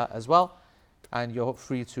broadcasting Isha as well. And you're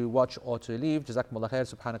free to watch or to leave. Jazakumullah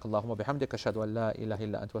khair. Subhanakallahumma bihamdik. Ashhadu an la ilaha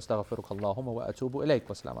illa anta wa astaghfiruka Allahumma wa atubu ilayk.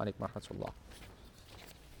 Wassalamu alaikum wa rahmatullah.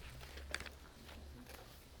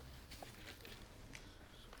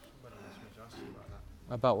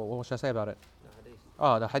 About what should I say about it?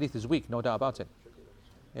 The hadith is weak, no doubt about it.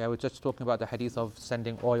 Yeah, we're just talking about the hadith of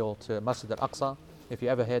sending oil to Masjid al-Aqsa. If you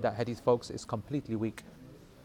ever hear that hadith, folks, it's completely weak.